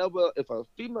 If a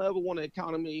female ever want to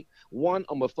encounter me, one,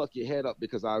 I'm gonna fuck your head up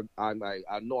because I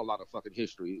know a lot of fucking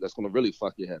history that's gonna really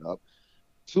fuck your head up.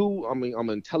 Two, I mean, I'm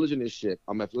intelligent as shit.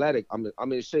 I'm athletic.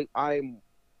 I'm in shape. I'm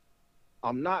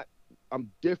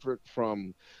different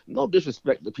from, no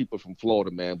disrespect to people from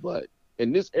Florida, man, but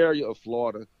in this area of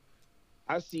Florida,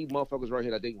 I see motherfuckers right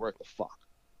here that ain't worth the fuck.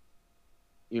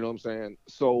 You know what I'm saying?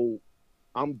 So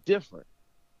I'm different.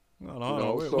 Hold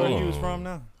on. Where are you from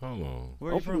now? Hold on.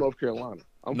 Where I'm from North Carolina.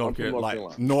 I'm from North Carolina.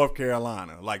 North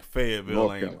Carolina, like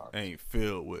Fayetteville ain't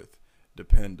filled with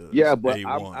dependents. Yeah, but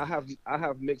A1. I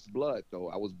have mixed blood though.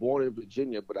 I was born in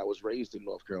Virginia, but I was raised in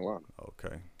North Carolina.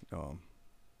 Okay.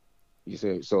 You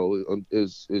see, so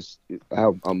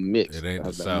I'm mixed. It ain't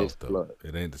the South though. Blood.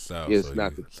 It ain't the South. It's so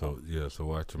not. So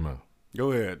watch your mouth.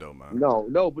 Go ahead though, man. No.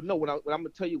 When I'm gonna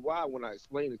tell you why when I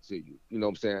explain it to you. You know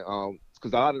what I'm saying?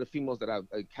 Because a lot of the females that I've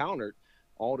encountered,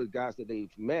 all the guys that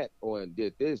they've met or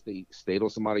did this, they stayed on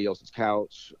somebody else's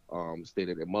couch, stayed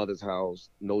at their mother's house,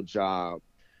 no job,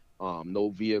 no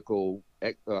vehicle,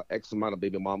 X amount of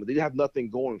baby mama. They have nothing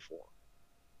going for them.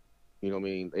 You know what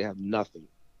I mean? They have nothing.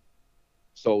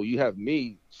 So you have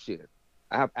me, shit.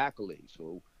 I have accolades.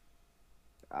 So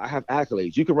I have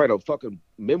accolades. You can write a fucking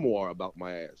memoir about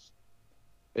my ass,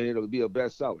 and it'll be a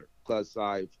bestseller. Plus,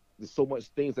 there's so much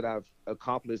things that I've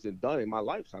accomplished and done in my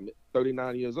lifetime. I'm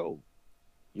 39 years old.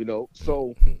 You know,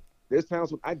 so there's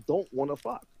times when I don't want to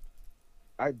fuck.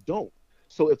 I don't.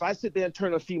 So if I sit there and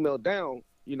turn a female down,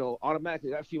 you know,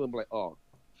 automatically that female will be like, oh,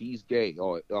 he's gay,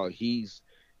 or he's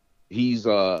you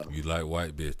like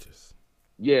white bitches.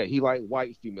 Yeah, he like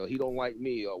white female. He don't like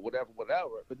me or whatever.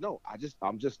 But no,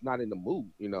 I'm just not in the mood,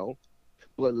 you know.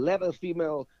 But let a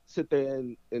female sit there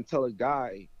and tell a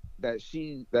guy that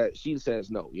she says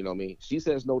no, you know what I mean? She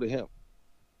says no to him.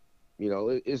 You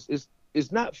know,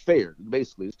 it's not fair.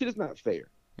 Basically, it's just not fair.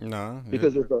 No,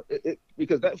 because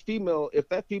because that female, if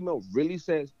that female really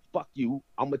says fuck you,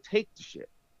 I'm gonna take the shit.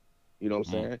 You know what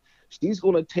I'm saying? She's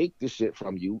gonna take the shit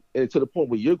from you, and to the point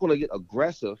where you're gonna get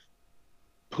aggressive,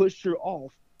 push her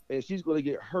off, and she's gonna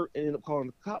get hurt and end up calling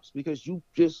the cops because you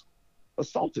just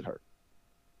assaulted her,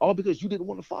 all because you didn't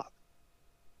want to fuck.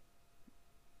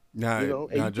 Now, you know,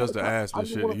 now just to ask this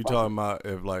shit, you talking about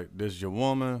if like this is your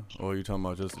woman, or you talking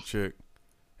about just a chick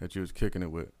that you was kicking it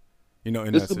with? You know,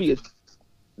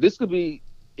 this could be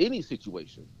any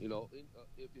situation. You know,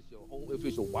 if it's your home, if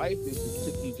it's your wife, if it's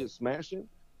a chick you just smashing,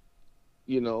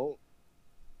 you know.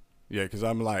 Yeah, because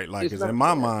I'm like, cause in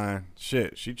my mind,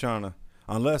 shit, she trying to,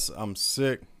 unless I'm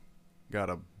sick, got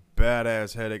a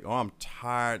badass headache, or I'm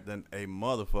tired than a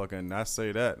motherfucker, and I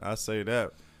say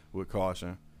that with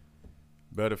caution.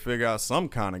 Better figure out some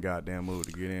kind of goddamn mood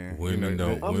to get in. Women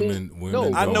don't.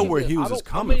 I know where Hughes is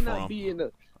coming from.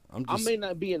 I may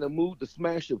not be in the mood to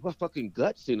smash your fucking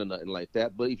guts in or nothing like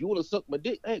that, but if you want to suck my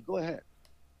dick, hey, go ahead.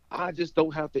 I just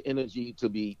don't have the energy to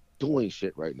be doing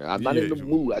shit right now. I'm not in the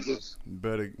mood. I just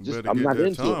better I'm get not that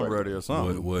into tongue it right ready or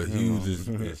something. What Hughes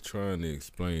is trying to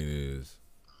explain is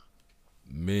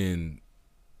men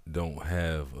don't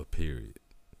have a period.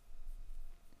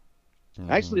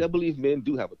 Actually, I believe men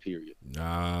do have a period.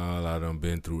 Nah, I done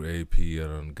been through AP.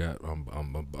 I'm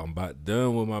about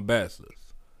done with my bachelor's.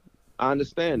 I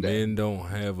understand that. Men don't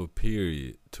have a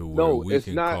period to where we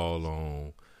can call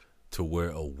on to where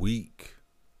a week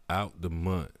out the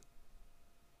month.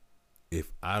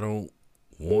 If I don't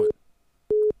want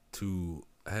to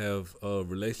have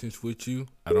relations with you,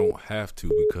 I don't have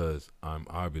to because I'm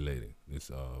ovulating.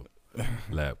 It's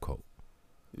lab coat.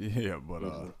 Yeah, but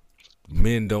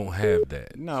men don't have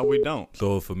that. No, we don't.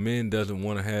 So if a man doesn't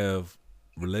want to have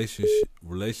relations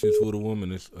with a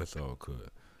woman, it's all good.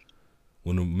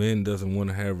 When a man doesn't want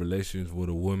to have relations with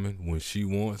a woman, when she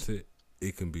wants it,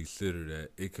 it can be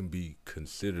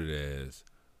considered as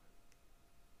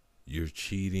you're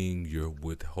cheating, you're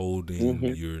withholding,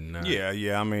 you're not.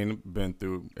 Yeah. I mean, been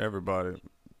through everybody,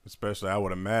 especially I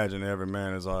would imagine every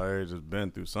man is our age has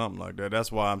been through something like that.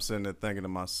 That's why I'm sitting there thinking to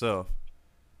myself,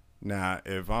 now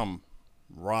if I'm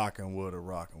rocking with her,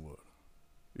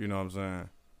 you know what I'm saying?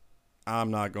 I'm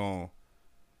not gonna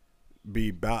be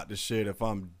about the shit if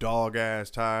I'm dog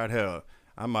ass tired. Hell,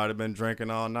 I might have been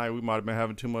drinking all night. We might have been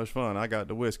having too much fun. I got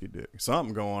the whiskey dick.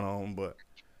 Something going on, but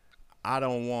I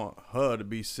don't want her to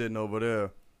be sitting over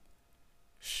there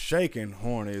shaking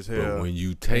horny as hell. But when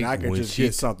you take, I can just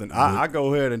get something. I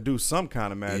go ahead and do some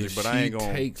kind of magic, but I ain't gonna.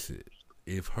 If she takes it,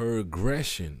 if her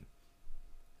aggression.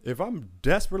 If I'm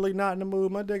desperately not in the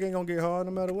mood, my dick ain't gonna get hard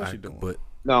no matter what she doing. But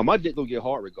No, my dick gonna get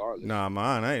hard regardless. Nah,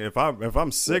 mine ain't. If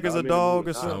I'm sick as a dog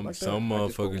or something like that. Some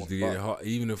motherfuckers get hard,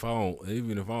 even if I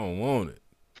don't want it.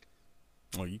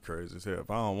 Oh, you crazy as hell. If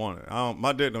I don't want it,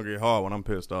 my dick don't get hard when I'm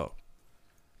pissed off.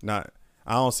 I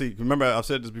don't see. Remember, I've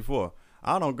said this before.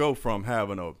 I don't go from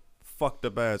having a fucked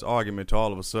up ass argument to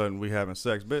all of a sudden we having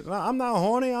sex. Bitch, I'm not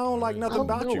horny. I don't like nothing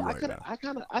about you right now.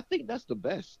 I think that's the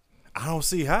best. I don't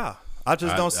see how. I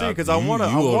just don't see because I want to.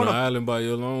 You on an island by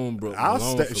your own, bro. I'll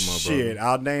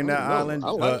name that island.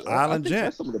 Island Gent.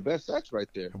 That's some of the best sex right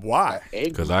there. Why?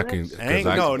 Because I can.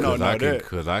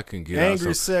 Because I can get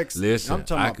angry sex. Listen, I'm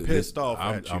talking about pissed off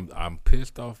at you. I'm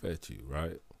pissed off at you,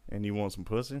 right? And you want some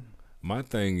pussy? My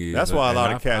thing is that's why a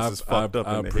lot of cats is fucked up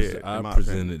in the head. I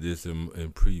presented this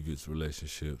in previous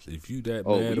relationships. If you that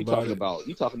mad about it,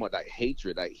 you talking about that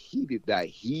hatred, that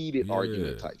heated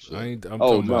argument type shit. I don't.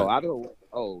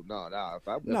 Oh no.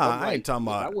 I ain't talking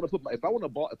about.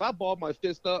 If I ball my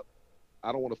fist up,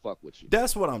 I don't want to fuck with you.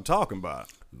 That's what I'm talking about.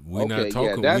 We're not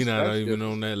talking. We're not even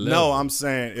on that level. No, I'm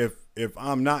saying if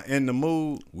I'm not in the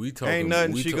mood, ain't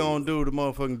nothing she gonna do to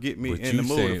motherfucking get me in the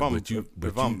mood.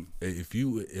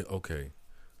 Okay,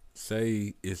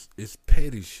 say it's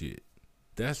petty shit.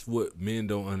 That's what men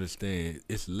don't understand.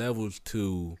 It's levels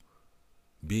to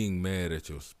being mad at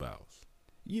your spouse.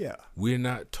 Yeah, we're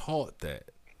not taught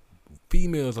that.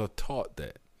 Females are taught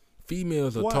that.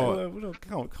 Females are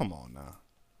taught. Come on now.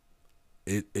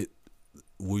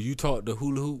 Were you taught the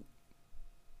hula hoop?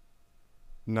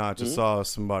 Nah, I just saw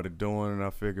somebody doing it and I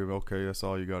figured, okay, that's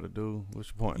all you got to do.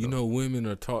 What's your point? You know women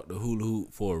are taught the hula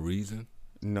hoop for a reason?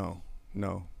 No.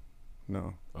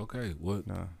 Okay, what?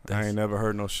 Nah, I ain't never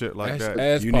heard no shit like that.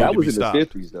 That was in the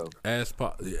 50s, though. Ask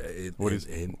Pops. What is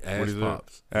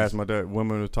Pops? Ask my dad.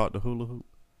 Women were taught the hula hoop.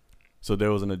 So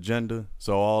there was an agenda.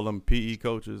 So all them PE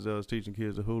coaches that was teaching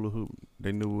kids the hula hoop,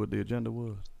 they knew what the agenda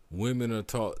was. Women are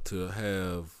taught to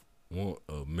want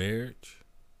a marriage,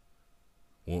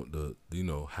 want the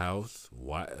house,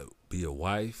 be a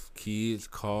wife, kids,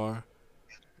 car,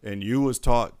 and you was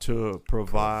taught to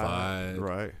provide.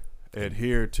 Right,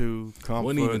 adhere to,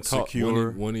 comfort,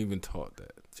 secure. Wasn't even taught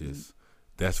that. Just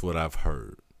that's what I've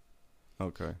heard.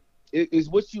 Okay, it is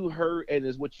what you heard and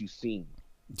is what you seen.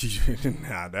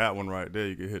 Nah, that one right there,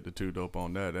 you can hit the two dope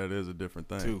on that. That is a different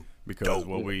thing because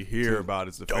what we hear about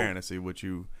is the fantasy. What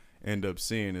you end up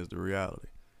seeing is the reality.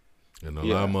 And a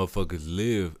lot of motherfuckers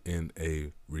live in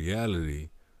a reality,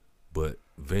 but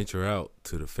venture out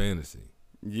to the fantasy.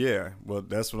 Yeah, well,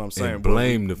 that's what I'm saying. And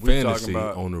blame the fantasy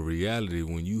on the reality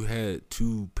when you had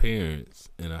two parents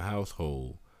in a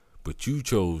household, but you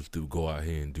chose to go out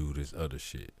here and do this other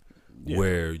shit. Yeah.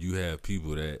 Where you have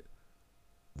people that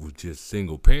were just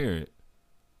single parent,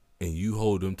 and you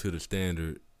hold them to the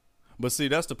standard. But see,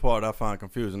 that's the part I find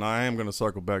confusing. I am going to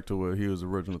circle back to what he was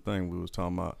original thing we was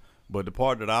talking about. But the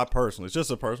part that I personally, it's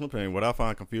just a personal opinion, what I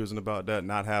find confusing about that,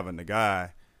 not having the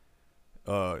guy,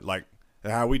 like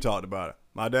how we talked about it.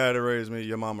 My daddy raised me,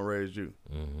 your mama raised you.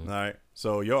 Mm-hmm. All right?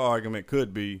 So your argument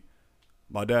could be,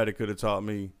 my daddy could have taught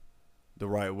me the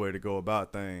right way to go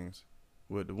about things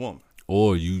with the woman.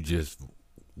 Or you just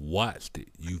watched it.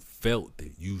 You felt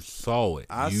it. You saw it.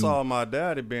 I saw my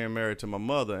daddy being married to my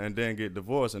mother and then get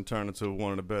divorced and turn into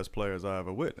one of the best players I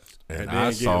ever witnessed. And then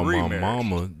I saw my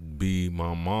mama be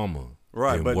my mama.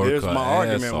 Right, but there's my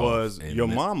argument was your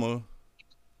mama,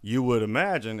 you would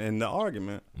imagine in the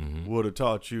argument, would have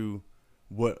taught you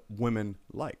what women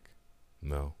like.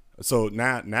 No. So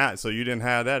now, so you didn't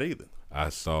have that either. I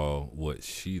saw what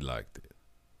she liked it.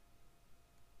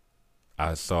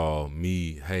 I saw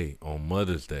me, hey, on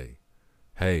Mother's Day,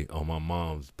 hey, on my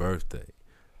mom's birthday.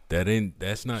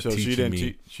 That's not teaching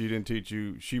me. She didn't teach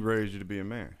you. She raised you to be a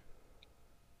man.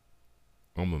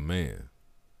 I'm a man.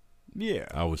 Yeah.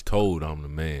 I was told I'm the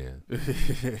man.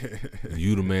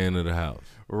 You the man of the house.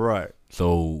 Right.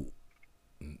 So,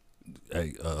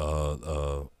 hey,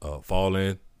 fall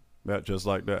in. That just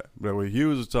like that. But what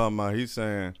Hughes was talking about, he's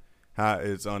saying how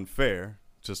it's unfair.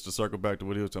 Just to circle back to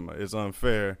what he was talking about, it's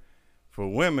unfair for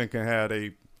women can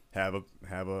have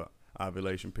a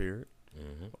ovulation period,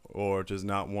 or just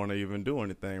not want to even do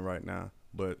anything right now.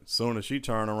 But soon as she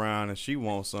turn around and she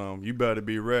wants some, you better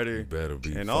be ready. You better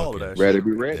be and all of that. Ready, shit.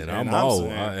 be ready. And I'm all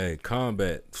hey,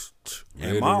 combat.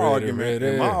 And my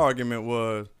argument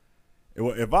was,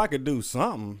 if I could do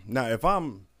something now, if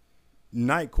I'm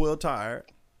NyQuil tired,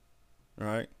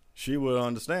 right? She would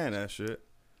understand that shit.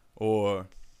 Or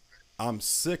I'm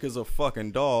sick as a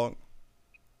fucking dog.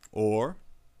 Or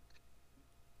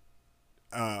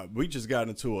we just got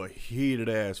into a heated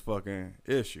ass fucking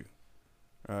issue,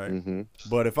 Right. Mm-hmm.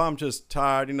 But if I'm just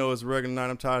tired, it's a regular night,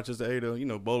 I'm tired, just ate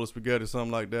a, bowl of spaghetti or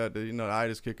something like that, the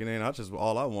itis kicking in,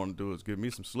 all I want to do is give me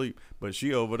some sleep. But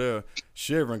she over there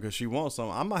shivering because she wants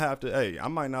something. I'm going to have to, I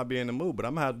might not be in the mood, but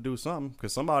I'm going to have to do something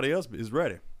because somebody else is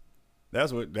ready.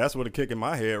 That's what a kick in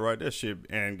my head right there, shit.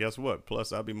 And guess what?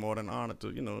 Plus, I'd be more than honored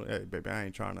to, hey, baby, I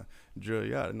ain't trying to drill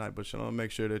you out tonight, but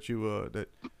make sure that that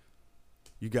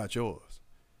you got yours.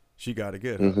 She got to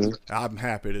get her. Mm-hmm. I'm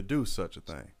happy to do such a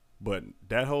thing. But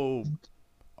that whole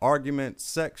argument,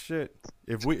 sex shit,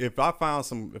 if I found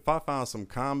some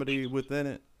comedy within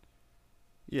it,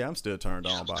 yeah, I'm still turned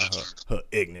on by her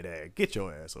ignorant ass. Get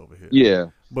your ass over here. Yeah.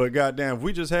 But goddamn, if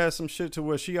we just had some shit to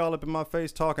where she all up in my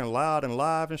face talking loud and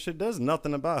live and shit, there's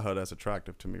nothing about her that's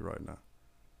attractive to me right now.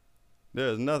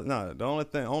 There's nothing. No,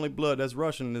 the only blood that's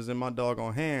rushing is in my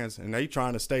doggone hands, and they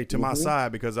trying to stay to my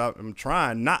side because I'm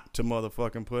trying not to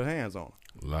motherfucking put hands on her.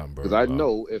 Because I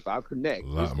know if I connect,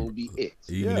 it's gonna be it.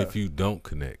 Even if you don't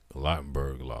connect,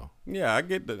 Lautenberg law. Yeah, I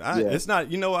get that. It's not. I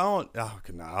don't.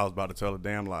 I was about to tell a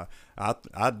damn lie.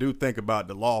 I do think about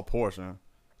the law portion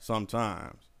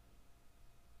sometimes,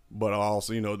 but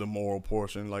also the moral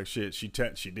portion. Like shit, she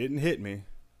didn't hit me.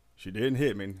 She didn't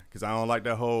hit me because I don't like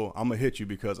that whole I'm gonna hit you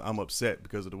because I'm upset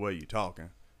because of the way you talking.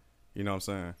 You know what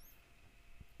I'm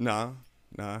saying?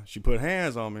 Nah. She put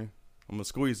hands on me. I'm gonna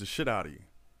squeeze the shit out of you.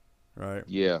 Right.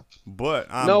 Yeah. But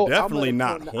I'm definitely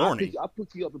not horny. I'll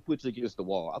pick you up and put you against the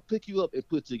wall. I'll pick you up and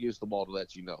put you against the wall to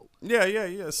let you know.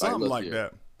 Yeah. Something like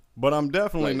that. But I'm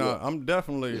definitely not. I'm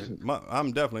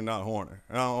definitely not horny.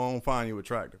 I don't find you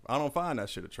attractive. I don't find that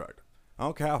shit attractive. I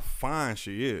don't care how fine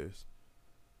she is.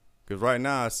 Because right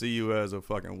now I see you as a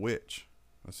fucking witch.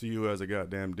 I see you as a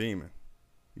goddamn demon.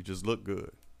 You just look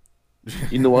good.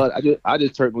 You know what? I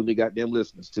just turned on the goddamn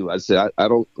listeners too. I said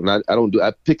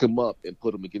I pick them up and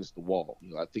put them against the wall.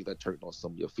 I think that turned on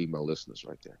some of your female listeners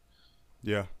right there.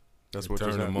 Yeah, that's what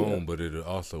turn them on, but it'll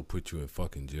also put you in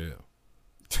fucking jail.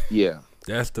 Yeah,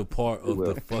 that's the part of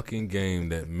the fucking game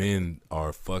that men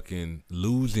are fucking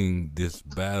losing this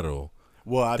battle.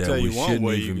 Well, I tell you one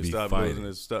way you can stop losing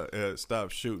is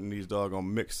stop shooting these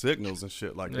doggone mixed signals and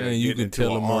shit like that. Man, you can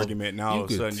tell them argument, and all of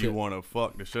a sudden you want to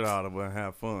fuck the shit out of her and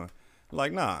have fun.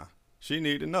 Like, nah, she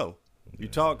need to know. You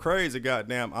talk crazy,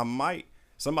 goddamn.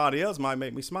 Somebody else might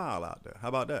make me smile out there. How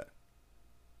about that?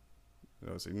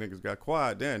 See, niggas got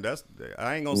quiet then.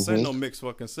 I ain't gonna send no mixed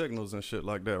fucking signals and shit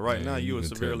like that. Right now, you are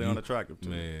severely unattractive to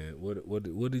me. Man,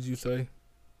 what did you say?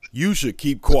 You should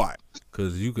keep quiet.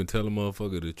 Because you can tell a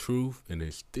motherfucker the truth and they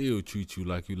still treat you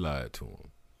like you lied to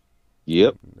them.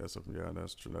 Yep. That's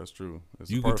true. That's true.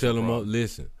 You can tell them,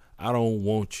 listen, I don't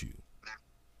want you.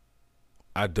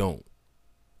 I don't.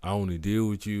 I only deal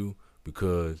with you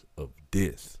because of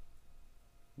this.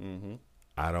 Mm-hmm.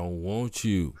 I don't want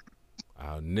you.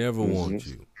 I'll never want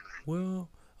you.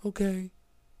 Well, okay.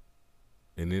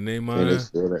 And in their mind,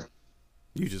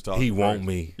 you just talking. He want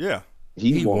me. Yeah.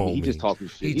 He won't. He just talking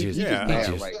shit. He just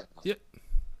right. Yeah.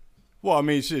 Well, I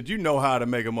mean, shit. You know how to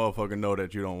make a motherfucker know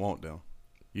that you don't want them.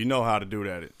 You know how to do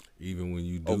that. Even when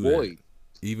you do that.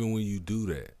 Even when you do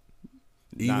that.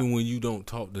 Even when you don't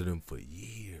talk to them for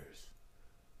years.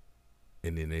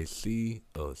 And then they see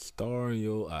a star in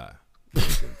your eye.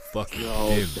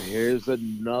 There's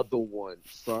another one.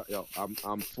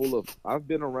 I'm full of. I've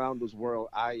been around this world.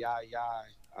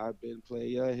 I've been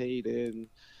player hating.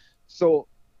 So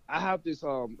I have this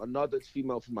another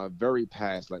female from my very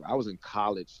past. Like I was in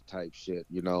college type shit,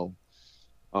 young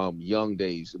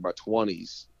days, in my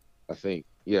 20s, I think.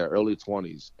 Yeah, early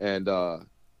 20s, and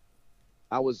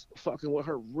I was fucking with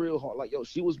her real hard. Like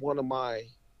she was one of my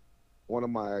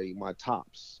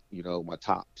tops, my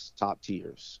top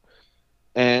tiers.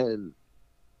 And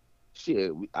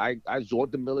shit, I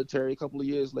joined the military a couple of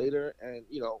years later, and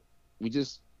we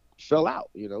just fell out.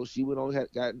 She went on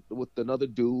got with another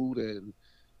dude, and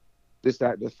this,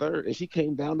 that, and the third, and she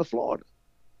came down to Florida,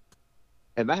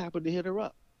 and I happened to hit her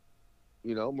up.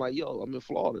 I'm like, yo, I'm in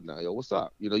Florida now. Yo, what's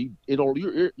up? You're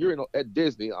at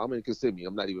Disney. I'm in Kissimmee.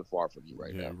 I'm not even far from you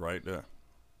right now. Yeah, right there.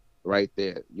 Right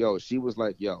there. Yo, she was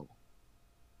like, yo,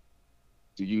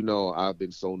 do you know I've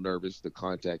been so nervous to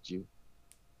contact you?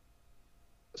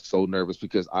 So nervous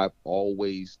because I've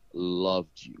always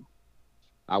loved you.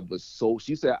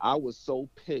 She said, I was so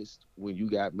pissed when you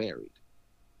got married.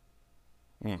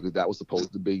 Because that was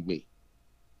supposed to be me.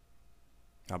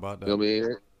 How about that? You know what I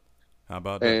mean? How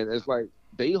about that? And it's like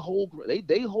they hold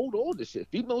on to shit.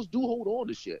 Females do hold on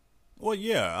to shit. Well,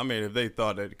 yeah. I mean, if they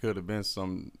thought that it could have been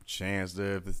some chance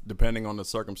there, depending on the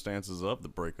circumstances of the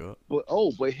breakup. But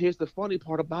here's the funny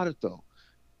part about it, though.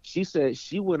 She said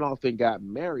she went off and got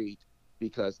married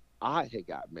because I had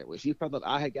got married. When she found out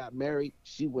I had got married,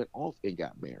 she went off and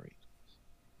got married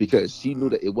because she knew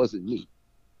that it wasn't me.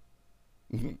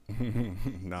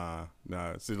 Nah.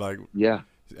 See, like, Yeah.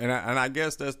 and I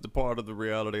guess that's the part of the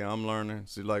reality I'm learning.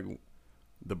 See, like,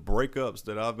 the breakups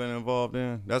that I've been involved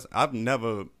in, I've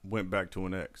never went back to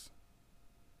an ex.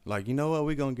 Like, you know what,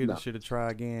 we gonna give this shit a try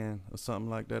again or something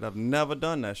like that. I've never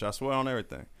done that shit. I swear on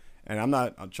everything. And I'm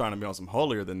trying to be on some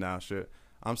holier than thou shit.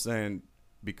 I'm saying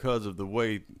because of the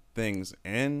way things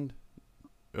ended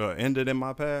in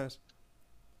my past.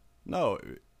 No,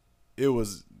 it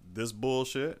was this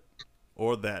bullshit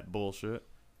or that bullshit.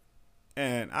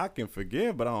 And I can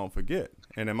forgive, but I don't forget.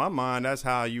 And in my mind, that's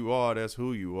how you are. That's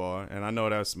who you are. And I know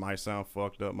that might sound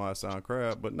fucked up, might sound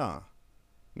crap, but nah.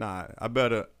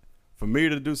 For me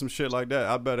to do some shit like that,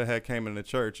 I better have came in the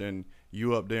church and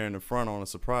you up there in the front on a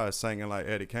surprise singing like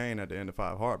Eddie Kane at the end of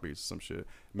 5 Heartbeats or some shit.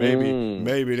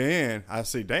 Maybe then I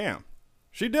see, damn,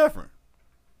 she different.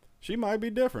 She might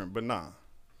be different, but nah.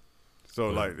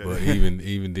 So but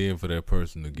even then, for that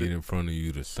person to get in front of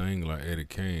you to sing like Eddie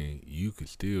Kane, you could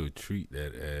still treat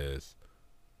that as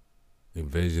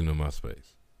invasion of my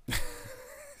space.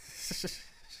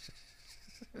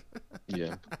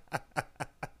 Yeah.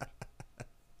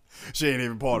 She ain't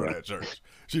even part of that church.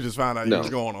 She just found out you was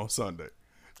going on Sunday.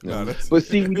 No. But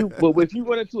see, if you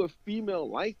run into a female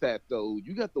like that, though,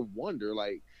 you got to wonder,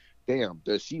 like, damn,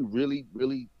 does she really,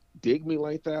 really dig me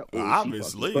like that? Or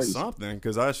obviously something,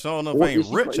 because I sure enough ain't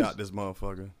rich crazy out this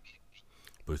motherfucker.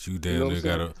 But you damn near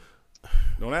gotta.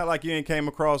 Don't act like you ain't came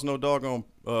across no doggone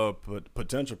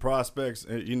potential prospects,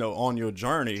 on your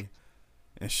journey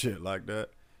and shit like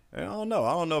that. And I don't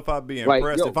know if I'd be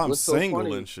impressed if I'm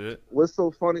single and shit. What's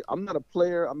so funny? I'm not a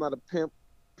player. I'm not a pimp.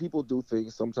 People do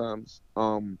things sometimes.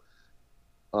 I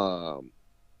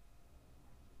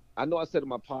know I said in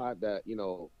my pod that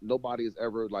nobody is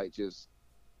ever like just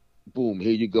boom,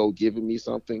 here you go, giving me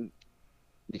something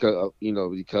because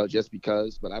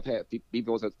because. But I've had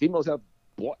females have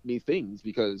bought me things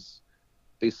because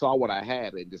they saw what I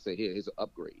had and just say, here's an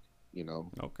upgrade.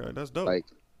 Okay, that's dope. Like,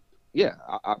 yeah,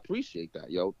 I appreciate that,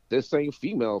 yo. This same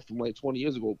female from like 20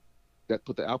 years ago that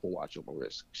put the Apple Watch on my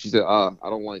wrist. She said, I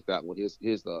don't like that one. Here's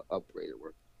the upgraded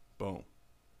one. Boom.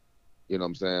 You know what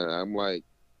I'm saying? I'm like,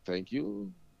 thank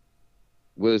you.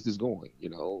 Where is this going?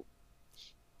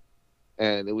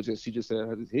 And it was she just said,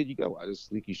 here you go. I just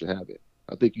think you should have it.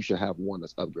 I think you should have one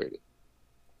that's upgraded.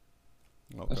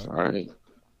 Okay. That's all right.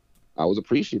 I was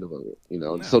appreciative of it,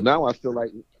 Yeah. So now I feel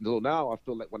like when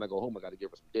I go home, I got to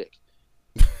give her some dick.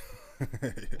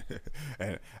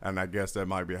 and I guess that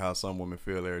might be how some women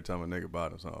feel every time a nigga buy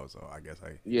them something. So I guess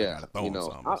I gotta throw them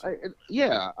something.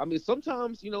 I mean,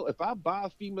 sometimes if I buy a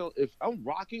female, if I'm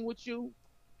rocking with you,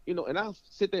 and I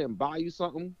sit there and buy you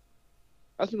something,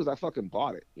 that's because I fucking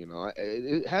bought it.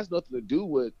 It has nothing to do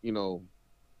with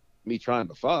me trying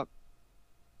to fuck.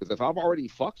 Because if I've already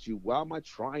fucked you, why am I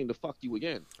trying to fuck you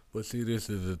again? But see,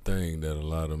 this is the thing that a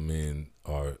lot of men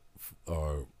are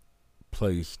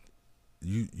placed.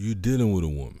 You dealing with a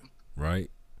woman, right?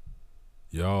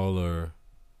 Y'all are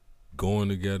going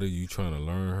together. You trying to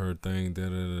learn her thing,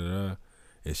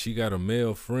 and she got a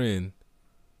male friend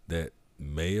that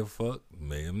may have fucked,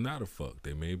 may have not have fucked.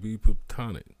 They may be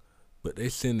platonic, but they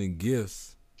sending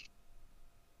gifts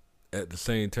at the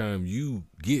same time you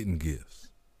getting gifts.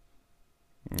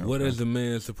 Okay. What is the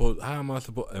man supposed? How am I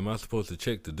supposed? Am I supposed to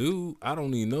check the dude? I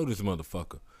don't even know this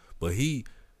motherfucker, but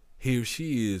here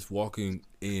she is walking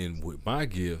in with my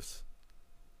gifts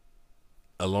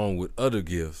along with other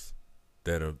gifts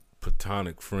that are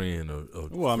platonic friend or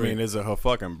well, friend. I mean, is it her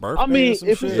fucking birthday? I mean,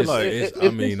 if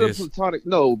it's platonic,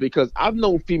 no, because I've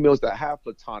known females that have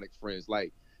platonic friends,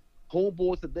 like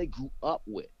homeboys that they grew up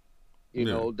with.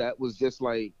 That was just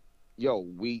like, yo,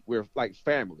 we're like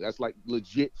family. That's like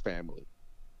legit family.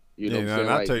 And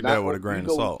I take that with a grain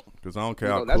of salt because I don't care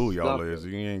how cool y'all is.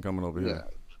 You ain't coming over here.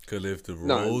 Because if the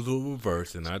roles were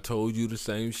reversed and I told you the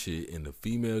same shit and the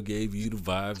female gave you the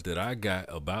vibes that I got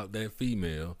about that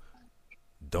female,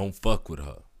 don't fuck with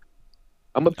her.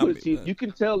 I'm going to put it to you. You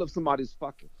can tell if somebody's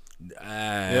fucking.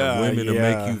 Women will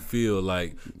make you feel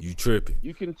like you tripping.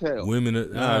 You can tell. Women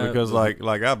because like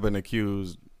I've been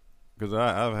accused because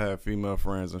I've had female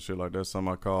friends and shit like that. Some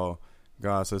I call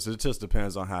God says it just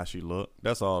depends on how she look.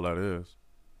 That's all that is.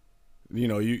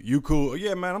 You cool?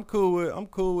 Yeah, man, I'm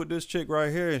cool with this chick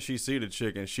right here, and she see the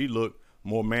chick and she look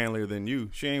more manlier than you.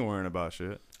 She ain't worrying about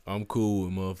shit. I'm cool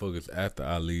with motherfuckers after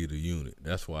I leave the unit.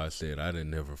 That's why I said I didn't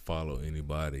never follow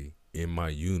anybody in my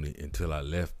unit until I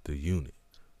left the unit.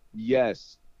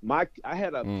 Yes, I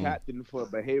had a captain for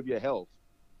behavioral health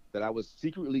that I was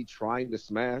secretly trying to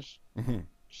smash. Mm-hmm.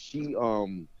 She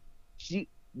she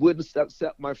wouldn't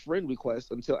accept my friend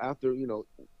request until after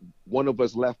one of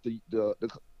us left the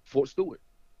Fort Stewart,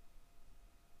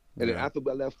 and then after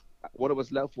one of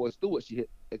us left Fort Stewart, she hit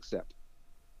accept.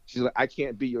 She's like, I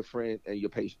can't be your friend and your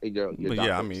patient and your doctor.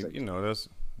 Yeah, I mean,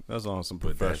 that's on some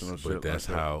professional shit. But that's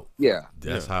like how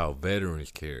how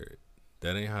veterans carry it.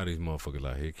 That ain't how these motherfuckers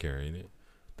out here carrying it.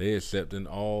 They accepting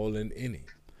all and any.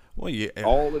 Well, yeah,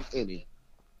 all and any.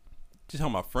 Just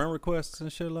talking about friend requests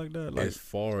and shit like that. Like, as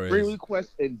far as friend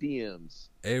requests and DMs,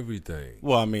 everything.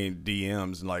 Well, I mean,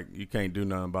 DMs, like, you can't do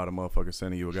nothing about a motherfucker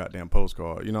sending you a goddamn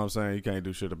postcard. You know what I'm saying? You can't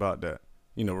do shit about that.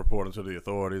 Report them to the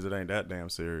authorities. It ain't that damn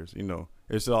serious.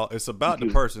 It's about the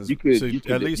person's.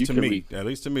 At least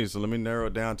to me. So let me narrow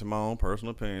it down to my own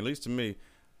personal opinion. At least to me,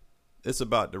 it's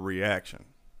about the reaction.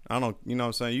 I don't, you know what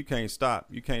I'm saying? You can't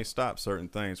stop certain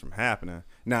things from happening.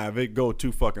 Now, if it go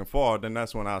too fucking far, then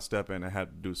that's when I'll step in and have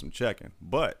to do some checking.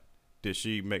 But did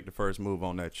she make the first move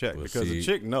on that check? Because the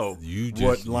chick know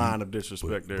what line of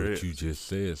disrespect there is. But you just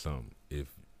said something. If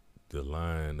the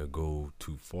line to go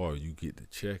too far, you get to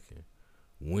checking.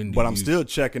 But I'm still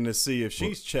checking to see if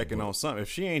she's checking on something. If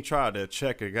she ain't tried to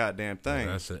check a goddamn thing.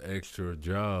 That's an extra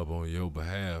job on your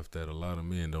behalf that a lot of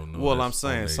men don't know. Well, I'm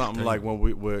saying something like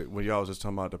when y'all was just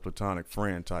talking about the platonic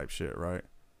friend type shit, right?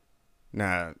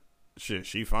 Now, shit,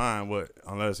 she fine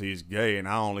unless he's gay, and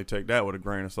I only take that with a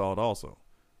grain of salt also.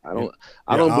 I don't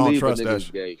believe trust that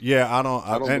shit. Gay. Yeah, I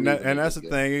don't and that's the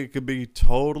thing. It could be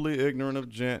totally ignorant of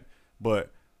gent,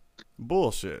 but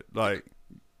bullshit. Like,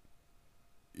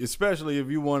 especially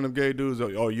if you one of them gay dudes,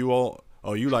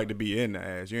 you like to be in the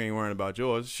ass. You ain't worrying about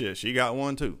yours. Shit, she got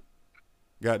one too.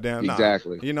 Goddamn,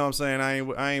 exactly. You know what I'm saying?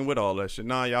 I ain't with all that shit.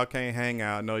 Nah, y'all can't hang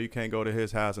out. No, you can't go to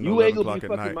his house. You ain't gonna be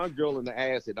fucking my girl in the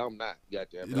ass, and I'm not.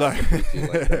 Goddamn.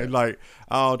 Like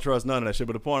I don't trust none of that shit.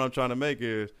 But the point I'm trying to make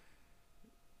is,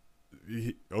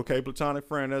 okay, platonic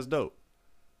friend, that's dope.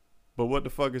 But what the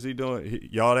fuck is he doing?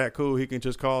 Y'all that cool? He can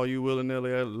just call you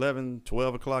willy-nilly at 11,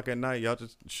 12 o'clock at night. Y'all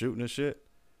just shooting and shit?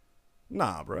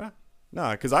 Nah, bruh.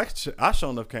 Nah, because I sure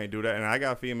enough can't do that. And I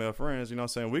got female friends, you know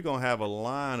what I'm saying? We're going to have a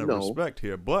line of respect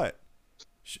here. But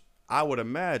I would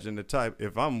imagine the type,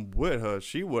 if I'm with her,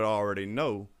 she would already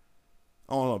know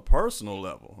on a personal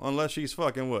level. Unless she's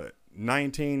fucking,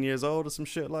 19 years old or some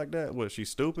shit like that? What, she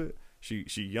stupid? She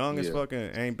young as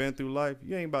fucking, ain't been through life?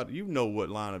 You know what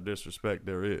line of disrespect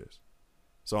there is.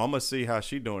 So I'm going to see how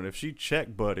she doing. If she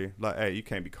check buddy, like, hey, you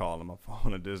can't be calling my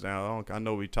phone at this now. I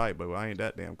know we tight, but I ain't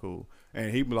that damn cool.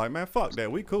 And he be like, man, fuck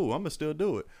that. We cool. I'm going to still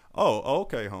do it. Oh,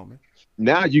 okay, homie.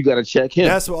 Now you got to check him.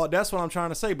 That's what I'm trying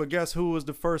to say. But guess who was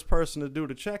the first person to do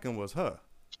the checking was her.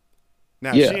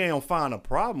 Now, she ain't going to find a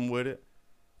problem with it.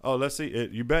 Oh, let's see.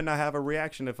 You better not have a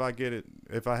reaction if I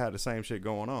had the same shit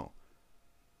going on.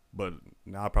 But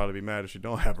now I'll probably be mad if she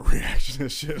don't have a reaction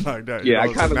and shit like that. Yeah,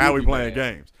 I kind of. Now we playing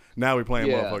games. Now we playing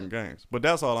motherfucking games. But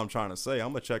that's all I'm trying to say. I'm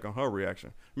gonna check on her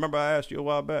reaction. Remember I asked you a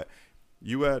while back.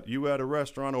 You at a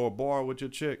restaurant or a bar with your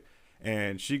chick,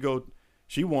 and she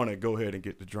want to go ahead and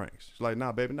get the drinks. She's like,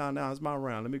 nah, baby, nah, it's my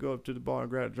round. Let me go up to the bar and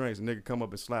grab the drinks. And nigga come up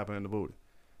and slap her in the booty.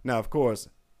 Now, of course,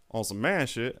 on some man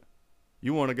shit,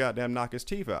 you want to goddamn knock his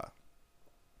teeth out.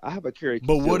 I have a carry.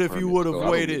 But what if you would have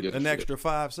waited an extra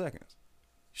 5 seconds?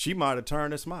 She might have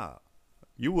turned and smiled.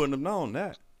 You wouldn't have known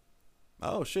that.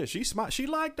 Oh, shit. She smiled. She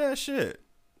liked that shit.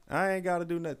 I ain't got to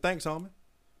do that. Thanks, homie.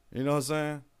 You know what I'm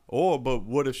saying? But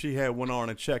what if she had went on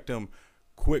and checked him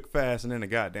quick, fast, and in a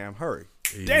goddamn hurry?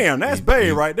 Damn, that's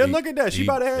babe right there. Look at that. She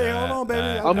about to, hey, hold on, baby.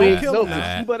 I mean, no,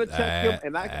 she better check him,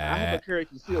 and I have a carry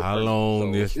concealed. How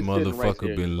long this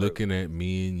motherfucker been looking at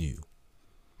me and you?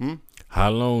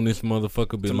 How long this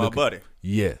motherfucker been to my buddy?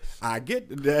 Yes, I get,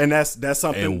 and that's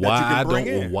something and that you can bring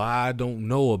in. Why I don't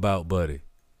know about buddy?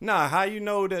 Nah, how you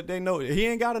know that they know? He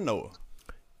ain't gotta know her.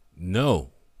 No,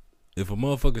 if a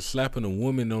motherfucker slapping a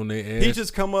woman on their ass, he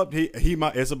just come up. He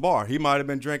might. It's a bar. He might have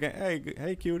been drinking.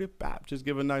 Hey, cutie, bap. Just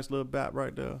give a nice little bap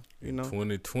right there. You know,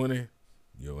 2020,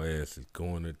 your ass is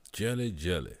going to jelly.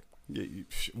 Yeah,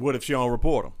 what if she don't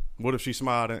report him? What if she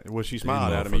smiled? At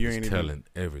him and you ain't telling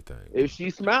everything? If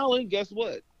she's smiling, guess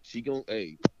what? She gonna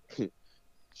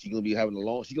she gonna be having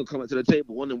she gonna come up to the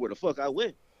table wondering where the fuck I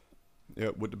went. Yeah,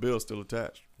 with the bill still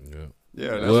attached. Yeah.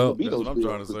 That's what I'm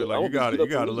trying to say. Like, you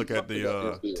gotta look at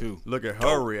look at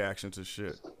her reaction to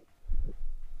shit.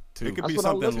 It could be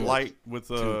something light with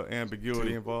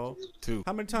ambiguity involved.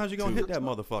 How many times you gonna hit that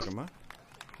motherfucker, man?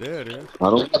 There it is. I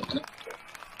don't.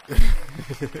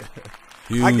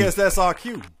 I guess that's our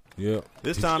cue. Yeah.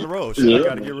 It's time to roll. Shit, I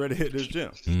gotta get ready to hit this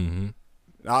gym.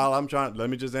 Mm-hmm. Let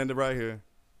me just end it right here.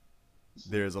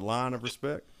 There's a line of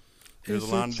respect. There's a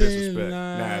line of disrespect.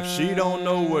 Now, if she don't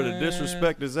know where the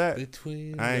disrespect is at,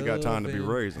 I ain't got time to be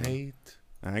raising.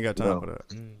 I ain't got time for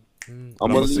that.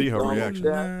 I'm gonna see her reaction.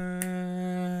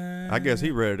 I guess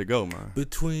he ready to go, man.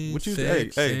 Between what you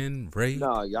sex and rape.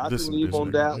 Nah, y'all can leave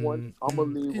on that one. I'm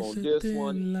gonna leave on this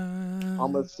one.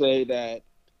 I'm gonna say that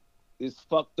it's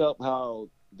fucked up how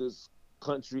this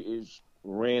country is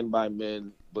ran by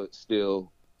men, but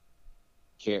still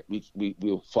can't.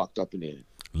 We're fucked up in the end.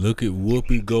 Look at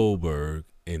Whoopi Goldberg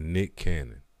and Nick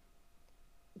Cannon.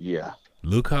 Yeah.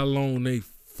 Look how long they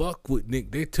fuck with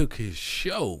Nick. They took his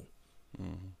show.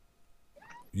 Mm-hmm.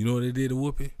 You know what they did to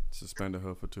Whoopi? Suspended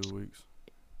her for 2 weeks.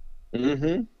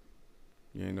 Mm-hmm.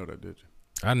 You ain't know that, did you?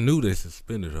 I knew they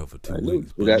suspended her for 2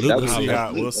 weeks. But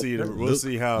We'll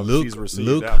see how she's received.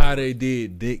 Look how they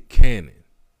did Nick Cannon.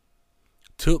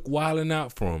 Took Wildin'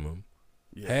 Out from him.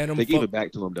 Yeah. Had him. They gave it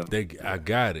back to him though. I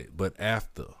got it, but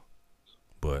after.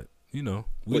 But you know,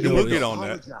 we'll get on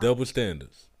that. Double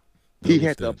standards. He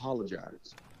had to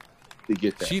apologize to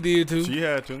get that. She did too. She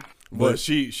had to, but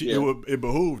it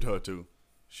behooved her to.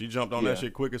 She jumped on that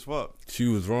shit quick as fuck. She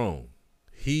was wrong.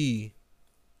 I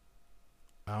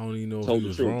don't even know if he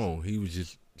was wrong. He was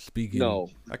just speaking. No,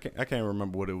 I can't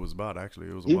remember what it was about. Actually,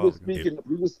 it was. He was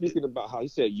speaking about how he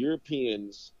said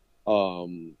Europeans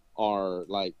are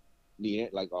like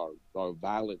are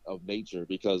violent of nature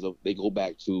because they go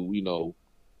back to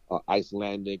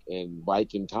Icelandic and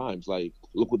Viking times. Like,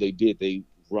 look what they did. They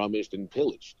rummaged and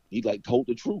pillaged. He told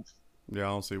the truth. Yeah, I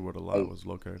don't see where the lie was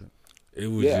located. It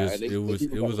was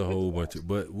it was a whole bunch of,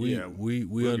 but we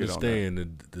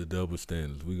understand the double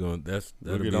standards. We'll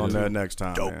get on that next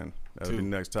time, man. That'll be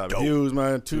next time. Hughes,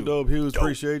 man, Too Dope Hughes,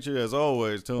 appreciate you as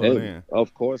always tuning in.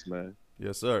 Of course, man.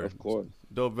 Yes, sir. Of course.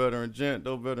 Dope Veteran Gent,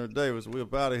 Dope Veteran Davis. We're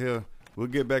up out of here. We'll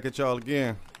get back at y'all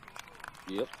again.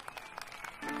 Yep.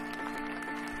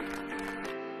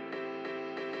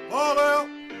 All out.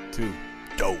 Too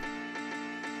dope.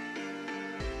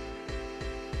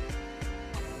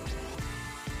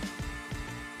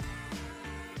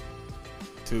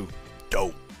 Too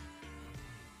dope.